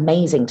so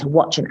amazing to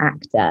watch an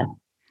actor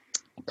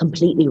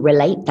completely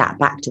relate that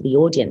back to the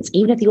audience.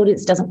 Even if the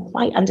audience doesn't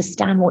quite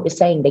understand what you're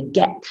saying,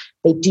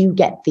 they do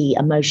get the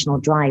emotional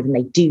drive, and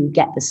they do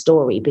get the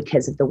story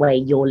because of the way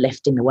you're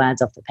lifting the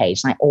words off the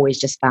page. And I always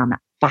just found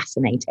that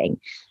fascinating.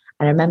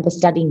 And I remember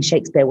studying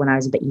Shakespeare when I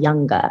was a bit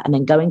younger, and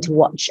then going to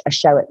watch a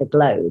show at the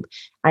Globe.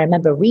 I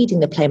remember reading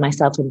the play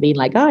myself and being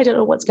like, I don't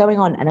know what's going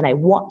on. And then I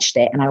watched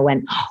it and I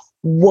went,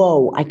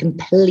 whoa, I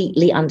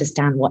completely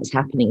understand what's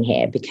happening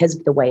here because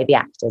of the way the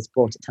actors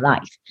brought it to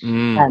life.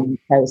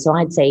 So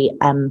I'd say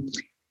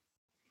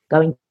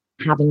having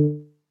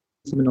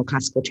phenomenal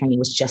classical training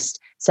was just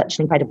such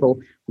an incredible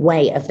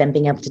way of them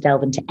being able to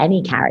delve into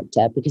any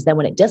character, because then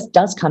when it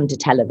does come to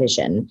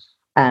television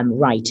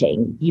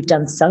writing, you've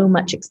done so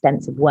much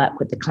extensive work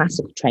with the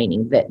classical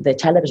training that the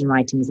television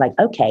writing is like,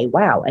 okay,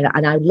 wow.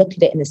 And I look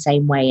at it in the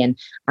same way and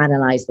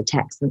analyze the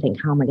text and think,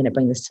 how am I going to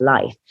bring this to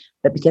life?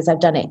 But because I've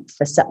done it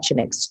for such an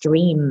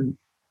extreme,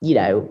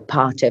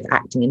 part of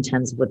acting in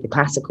terms of with the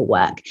classical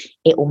work,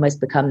 it almost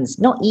becomes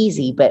not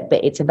easy, but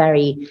it's a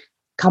very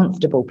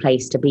comfortable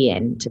place to be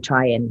in to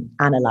try and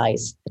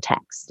analyze the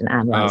text and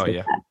analyze the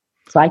work.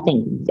 So I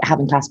think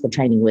having classical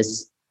training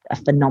was a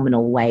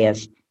phenomenal way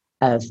of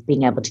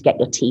being able to get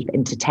your teeth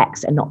into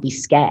text and not be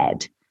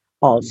scared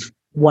of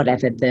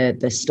whatever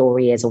the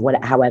story is or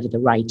however the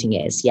writing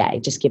is. Yeah,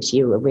 it just gives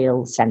you a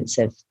real sense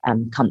of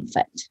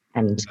comfort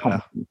and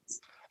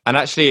confidence. And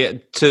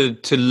actually to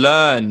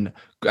learn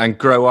and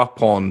grow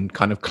up on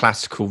kind of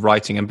classical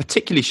writing, and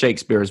particularly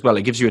Shakespeare as well,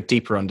 it gives you a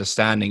deeper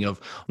understanding of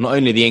not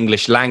only the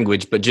English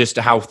language, but just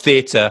how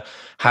theatre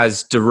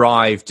has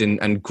derived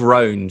and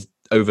grown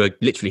over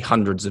literally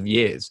hundreds of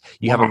years.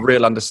 You have a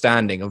real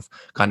understanding of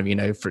kind of,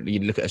 you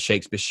look at a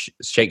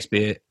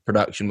Shakespeare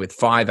production with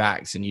 5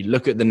 acts, and you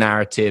look at the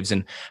narratives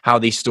and how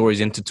these stories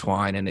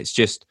intertwine, and it's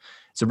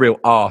a real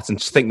art. And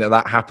to think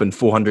that happened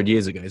 400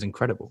 years ago is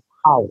incredible.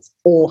 Oh, it's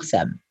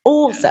awesome.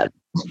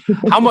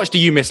 How much do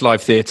you miss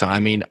live theatre? I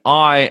mean,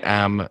 I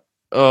am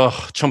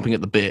chomping at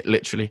the bit,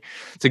 literally,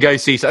 to go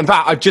see. In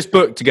fact, I've just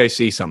booked to go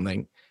see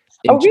something.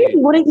 Oh, really?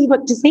 What have you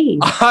booked to see?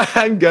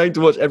 I'm going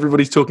to watch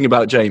Everybody's Talking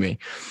About Jamie,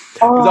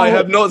 because I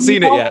have not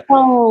seen it yet.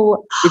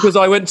 Because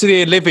I went to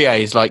the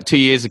Olivier's like 2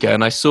 years ago,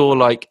 and I saw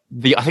I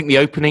think the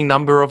opening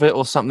number of it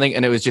or something,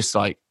 and it was just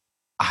like,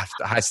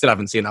 I still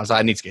haven't seen it. I was like,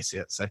 I need to go see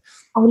it. So,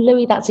 oh,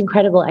 Louis, that's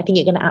incredible. I think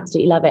you're going to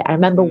absolutely love it. I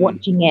remember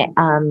watching it,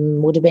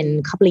 would have been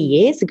a couple of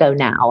years ago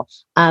now.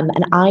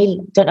 And I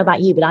don't know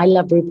about you, but I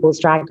love RuPaul's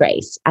Drag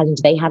Race. And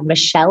they had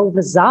Michelle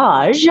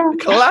Visage.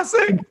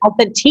 Classic. As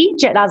the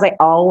teacher. And I was like,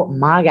 oh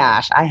my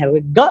gosh, I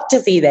have got to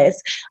see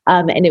this.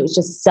 And it was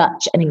just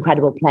such an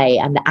incredible play.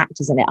 And the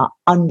actors in it are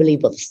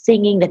unbelievable. The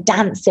singing, the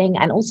dancing,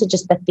 and also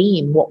just the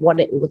theme, what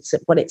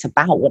it's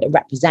about, what it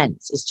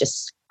represents is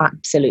just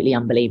absolutely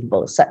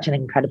unbelievable. Such an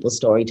incredible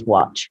story to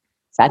watch.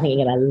 So I think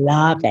you're going to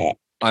love it.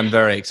 I'm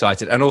very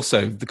excited. And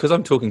also, because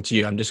I'm talking to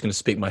you, I'm just going to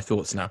speak my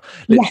thoughts now.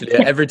 Literally,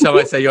 every time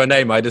I say your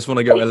name, I just want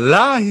to go,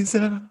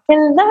 Eliza.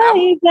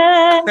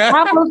 Eliza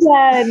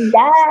Hamilton,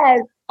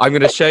 yes. I'm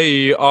going to show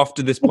you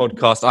after this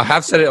podcast. I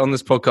have said it on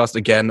this podcast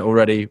again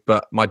already,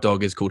 but my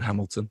dog is called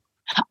Hamilton.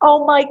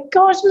 Oh my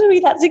gosh,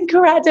 Louis, that's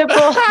incredible.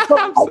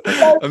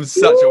 I'm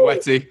such a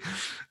wettie.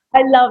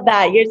 I love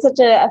that. You're such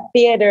a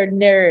theatre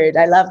nerd.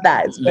 I love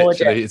that. It's gorgeous.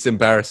 Literally, it's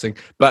embarrassing,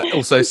 but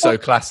also so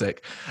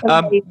classic.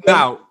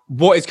 Now,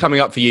 what is coming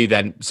up for you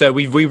then? So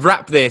we've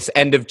wrapped this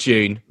end of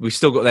June. We've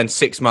still got then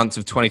 6 months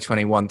of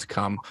 2021 to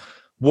come.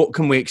 What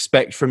can we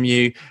expect from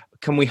you?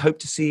 Can we hope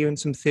to see you in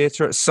some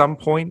theatre at some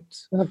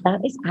point? Well,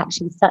 that is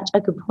actually such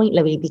a good point,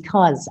 Louis,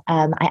 because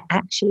I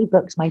actually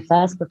booked my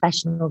first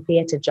professional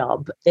theatre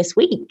job this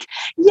week.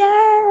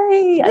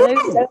 Yay! I'm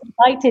so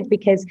excited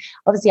because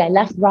obviously I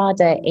left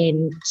RADA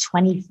in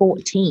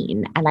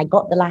 2014 and I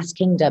got The Last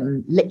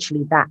Kingdom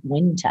literally that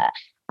winter.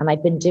 And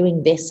I've been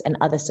doing this and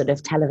other sort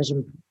of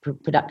television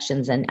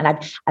productions, and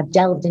I've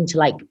delved into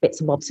like bits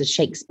and bobs of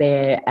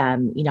Shakespeare.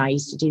 I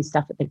used to do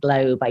stuff at the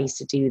Globe. I used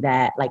to do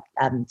their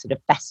sort of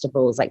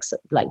festivals,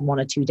 like 1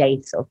 or 2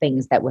 days or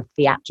things that were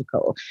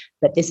theatrical.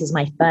 But this is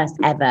my first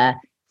ever,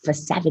 for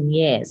 7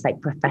 years,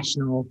 like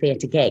professional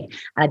theatre gig.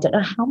 And I don't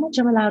know how much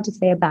I'm allowed to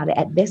say about it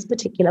at this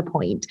particular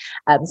point.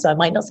 So I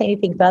might not say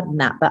anything further than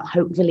that, but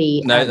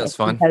hopefully, no, that's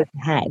fine.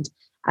 Ahead.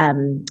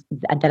 And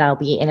that I'll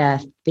be in a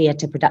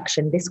theatre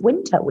production this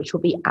winter, which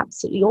will be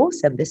absolutely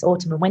awesome, this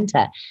autumn and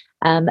winter.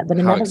 But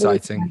another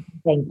exciting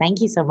thing.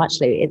 Thank you so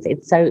much, Lou.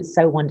 It's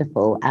so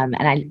wonderful. And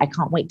I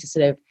can't wait to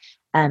sort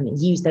of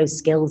use those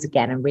skills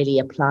again and really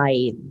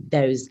apply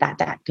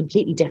that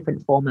completely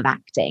different form of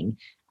acting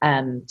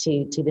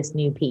to this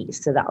new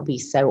piece. So that'll be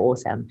so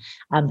awesome.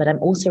 But I'm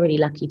also really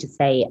lucky to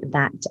say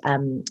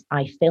that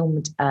I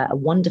filmed a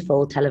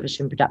wonderful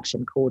television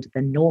production called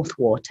The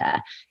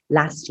Northwater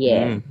last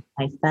year.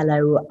 My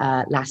fellow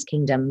Last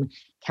Kingdom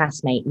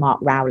castmate Mark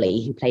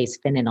Rowley, who plays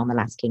Finan on The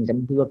Last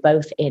Kingdom, we were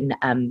both in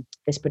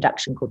this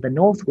production called The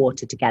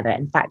Northwater together.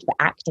 In fact,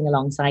 we're acting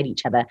alongside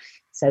each other.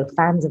 So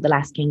fans of The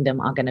Last Kingdom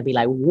are going to be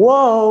like,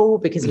 whoa,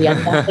 because we are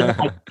nothing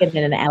like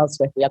Finan and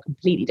Elsworth. We are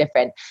completely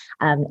different.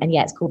 And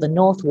yeah, it's called The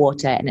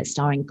Northwater, and it's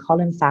starring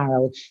Colin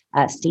Farrell,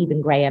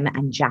 Stephen Graham,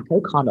 and Jack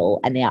O'Connell.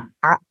 And they are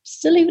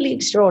absolutely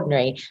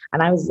extraordinary.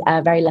 And I was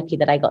very lucky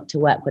that I got to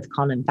work with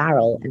Colin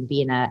Farrell and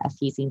be in a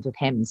few scenes with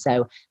him.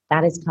 So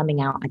that is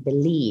coming out, I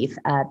believe,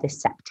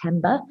 this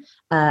September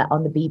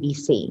on the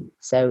BBC.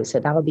 So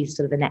that'll be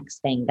sort of the next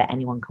thing that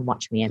anyone can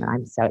watch me in.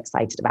 I'm so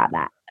excited about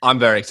that. I'm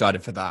very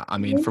excited for that. I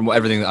mean, from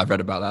everything that I've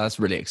read about that,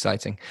 that's really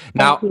exciting.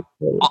 Now,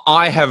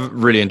 I have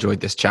really enjoyed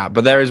this chat,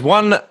 but there is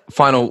one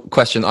final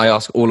question I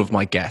ask all of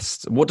my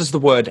guests. What does the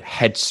word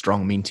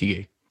headstrong mean to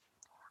you?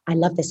 I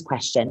love this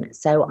question.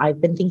 So I've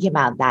been thinking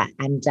about that,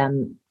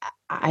 and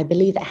I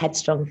believe that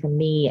headstrong for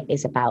me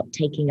is about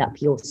taking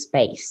up your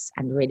space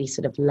and really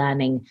sort of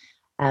learning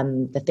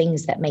the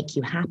things that make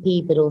you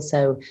happy, but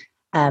also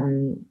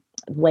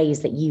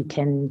ways that you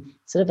can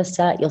sort of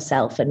assert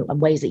yourself and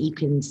ways that you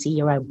can see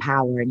your own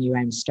power and your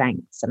own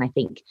strengths. And I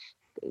think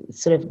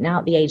sort of now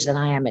at the age that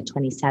I am at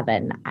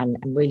 27 and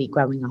really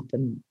growing up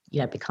and,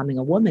 becoming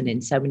a woman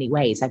in so many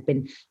ways, I've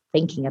been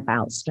thinking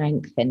about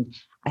strength. And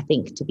I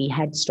think to be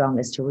headstrong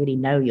is to really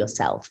know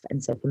yourself.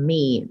 And so for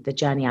me, the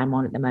journey I'm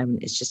on at the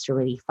moment is just to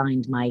really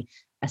find my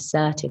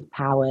assertive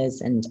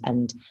powers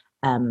and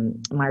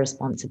my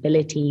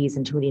responsibilities,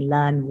 and to really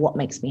learn what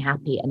makes me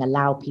happy and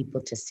allow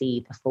people to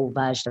see the full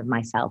version of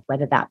myself,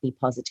 whether that be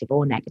positive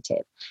or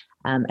negative,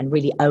 and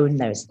really own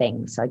those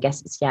things. So I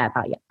guess it's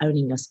about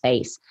owning your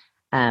space.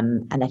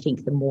 And I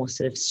think the more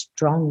sort of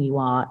strong you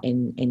are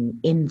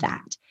in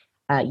that,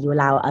 you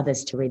allow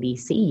others to really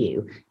see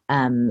you.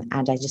 And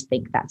I just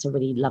think that's a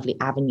really lovely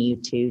avenue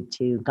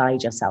to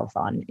guide yourself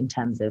on in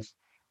terms of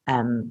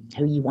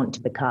who you want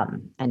to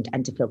become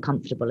and to feel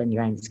comfortable in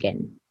your own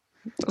skin.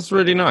 That's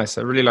really nice.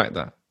 I really like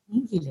that.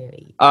 Thank you,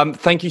 Louis.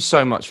 Thank you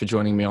so much for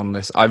joining me on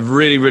this. I've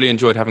really, really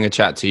enjoyed having a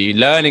chat to you,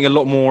 learning a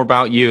lot more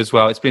about you as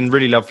well. It's been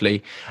really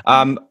lovely.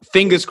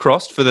 Fingers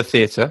crossed for the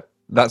theatre.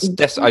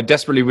 I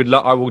desperately would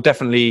I will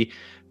definitely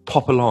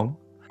pop along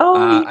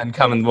and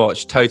come and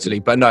watch. Totally.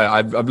 But no,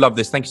 I've loved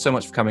this. Thank you so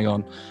much for coming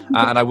on.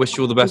 And I wish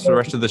you all the best for the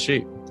rest of the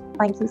shoot.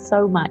 Thank you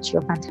so much.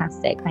 You're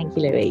fantastic. Thank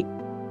you, Louis.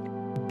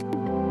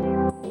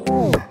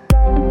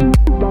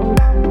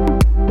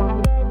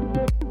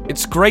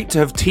 It's great to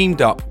have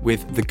teamed up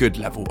with The Good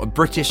Level, a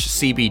British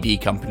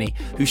CBD company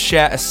who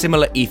share a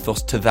similar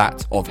ethos to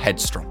that of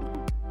Headstrong.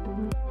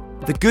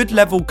 The Good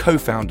Level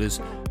co-founders,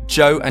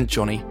 Joe and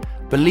Johnny,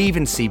 believe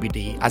in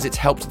CBD as it's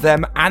helped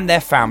them and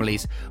their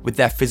families with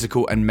their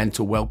physical and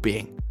mental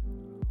well-being.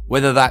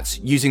 Whether that's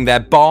using their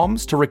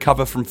balms to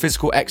recover from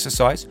physical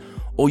exercise,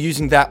 or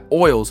using their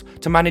oils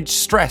to manage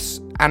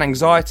stress and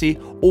anxiety,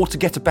 or to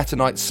get a better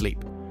night's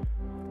sleep.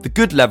 The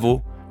Good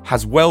Level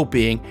has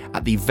well-being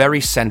at the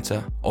very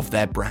centre of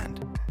their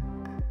brand.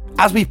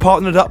 As we've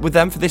partnered up with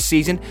them for this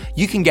season,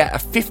 you can get a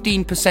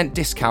 15%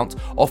 discount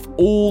off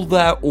all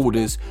their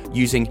orders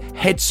using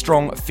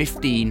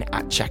Headstrong15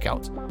 at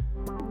checkout.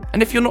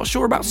 And if you're not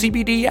sure about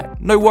CBD yet,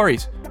 no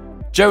worries.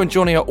 Joe and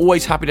Johnny are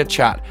always happy to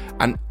chat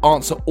and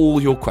answer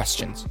all your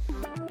questions.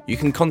 You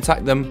can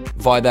contact them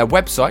via their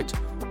website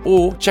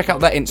or check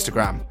out their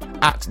Instagram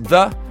at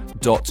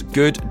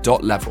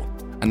the.good.level.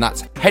 And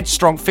that's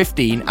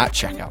Headstrong15 at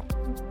checkout.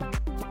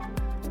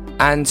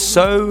 And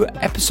so,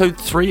 episode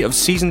 3 of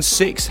season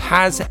 6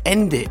 has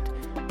ended.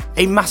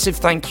 A massive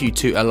thank you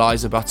to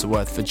Eliza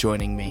Butterworth for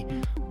joining me.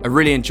 I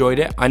really enjoyed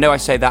it. I know I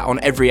say that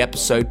on every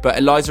episode, but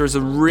Eliza is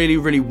a really,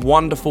 really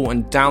wonderful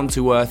and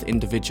down-to-earth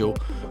individual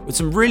with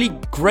some really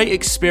great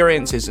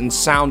experiences and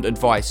sound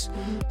advice.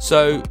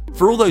 So,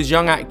 for all those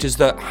young actors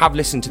that have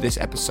listened to this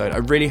episode, I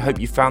really hope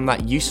you found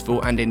that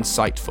useful and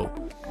insightful.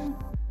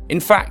 In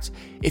fact,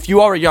 if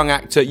you are a young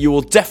actor, you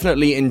will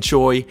definitely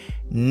enjoy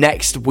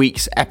next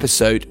week's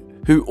episode,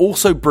 who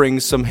also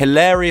brings some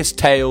hilarious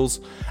tales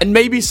and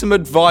maybe some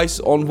advice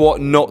on what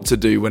not to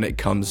do when it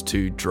comes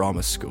to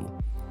drama school.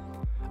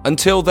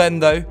 Until then,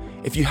 though,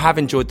 if you have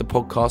enjoyed the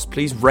podcast,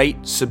 please rate,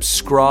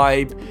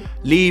 subscribe,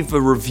 leave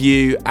a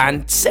review,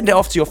 and send it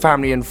off to your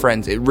family and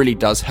friends. It really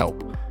does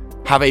help.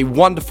 Have a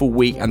wonderful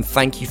week, and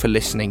thank you for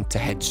listening to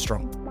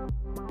Headstrong.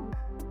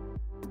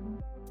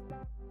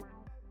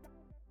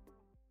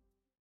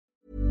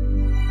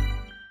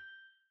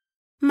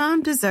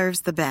 Mom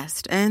deserves the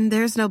best, and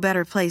there's no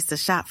better place to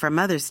shop for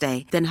Mother's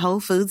Day than Whole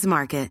Foods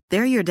Market.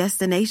 They're your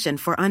destination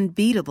for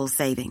unbeatable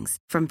savings,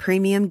 from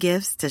premium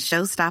gifts to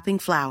show-stopping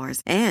flowers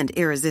and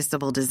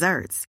irresistible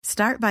desserts.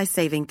 Start by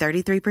saving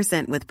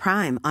 33% with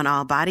Prime on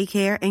all body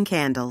care and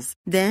candles.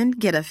 Then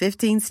get a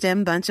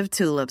 15-stem bunch of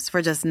tulips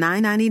for just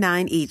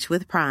 $9.99 each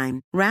with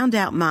Prime. Round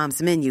out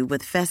Mom's menu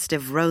with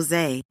festive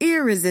rosé,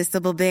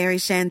 irresistible berry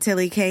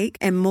chantilly cake,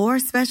 and more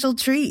special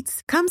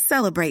treats. Come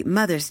celebrate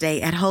Mother's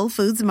Day at Whole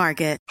Foods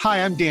Market.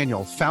 Hi, I'm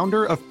Daniel,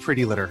 founder of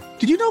Pretty Litter.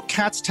 Did you know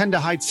cats tend to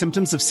hide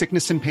symptoms of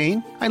sickness and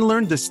pain? I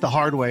learned this the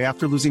hard way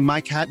after losing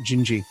my cat,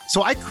 Gingy.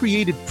 So I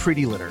created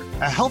Pretty Litter,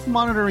 a health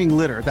monitoring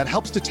litter that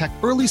helps detect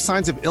early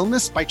signs of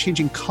illness by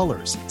changing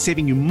colors,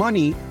 saving you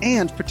money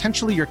and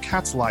potentially your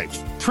cat's life.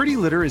 Pretty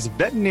Litter is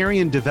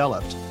veterinarian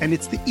developed, and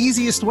it's the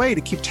easiest way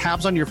to keep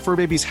tabs on your fur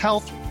baby's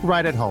health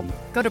right at home.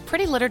 Go to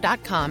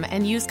prettylitter.com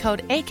and use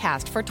code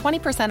ACAST for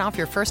 20% off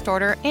your first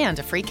order and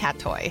a free cat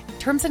toy.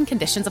 Terms and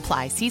conditions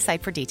apply. See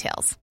site for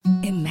details.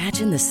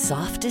 Imagine the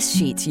softest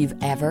sheets you've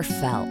ever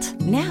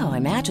felt. Now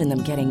imagine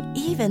them getting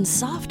even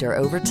softer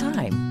over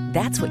time.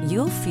 That's what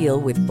you'll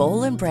feel with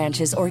Boll &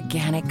 Branch's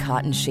organic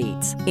cotton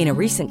sheets. In a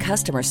recent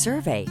customer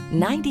survey,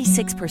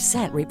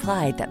 96%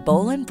 replied that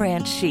Boll &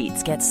 Branch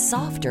sheets get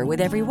softer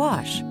with every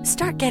wash.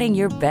 Start getting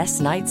your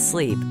best night's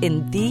sleep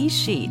in these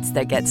sheets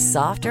that get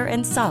softer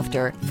and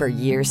softer for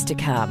years to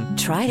come.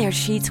 Try their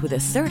sheets with a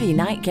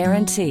 30-night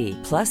guarantee.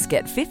 Plus,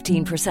 get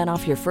 15%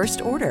 off your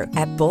first order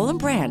at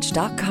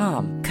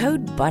bollandbranch.com.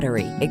 Code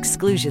BUTTERY.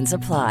 Exclusions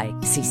apply.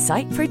 See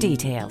site for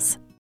details.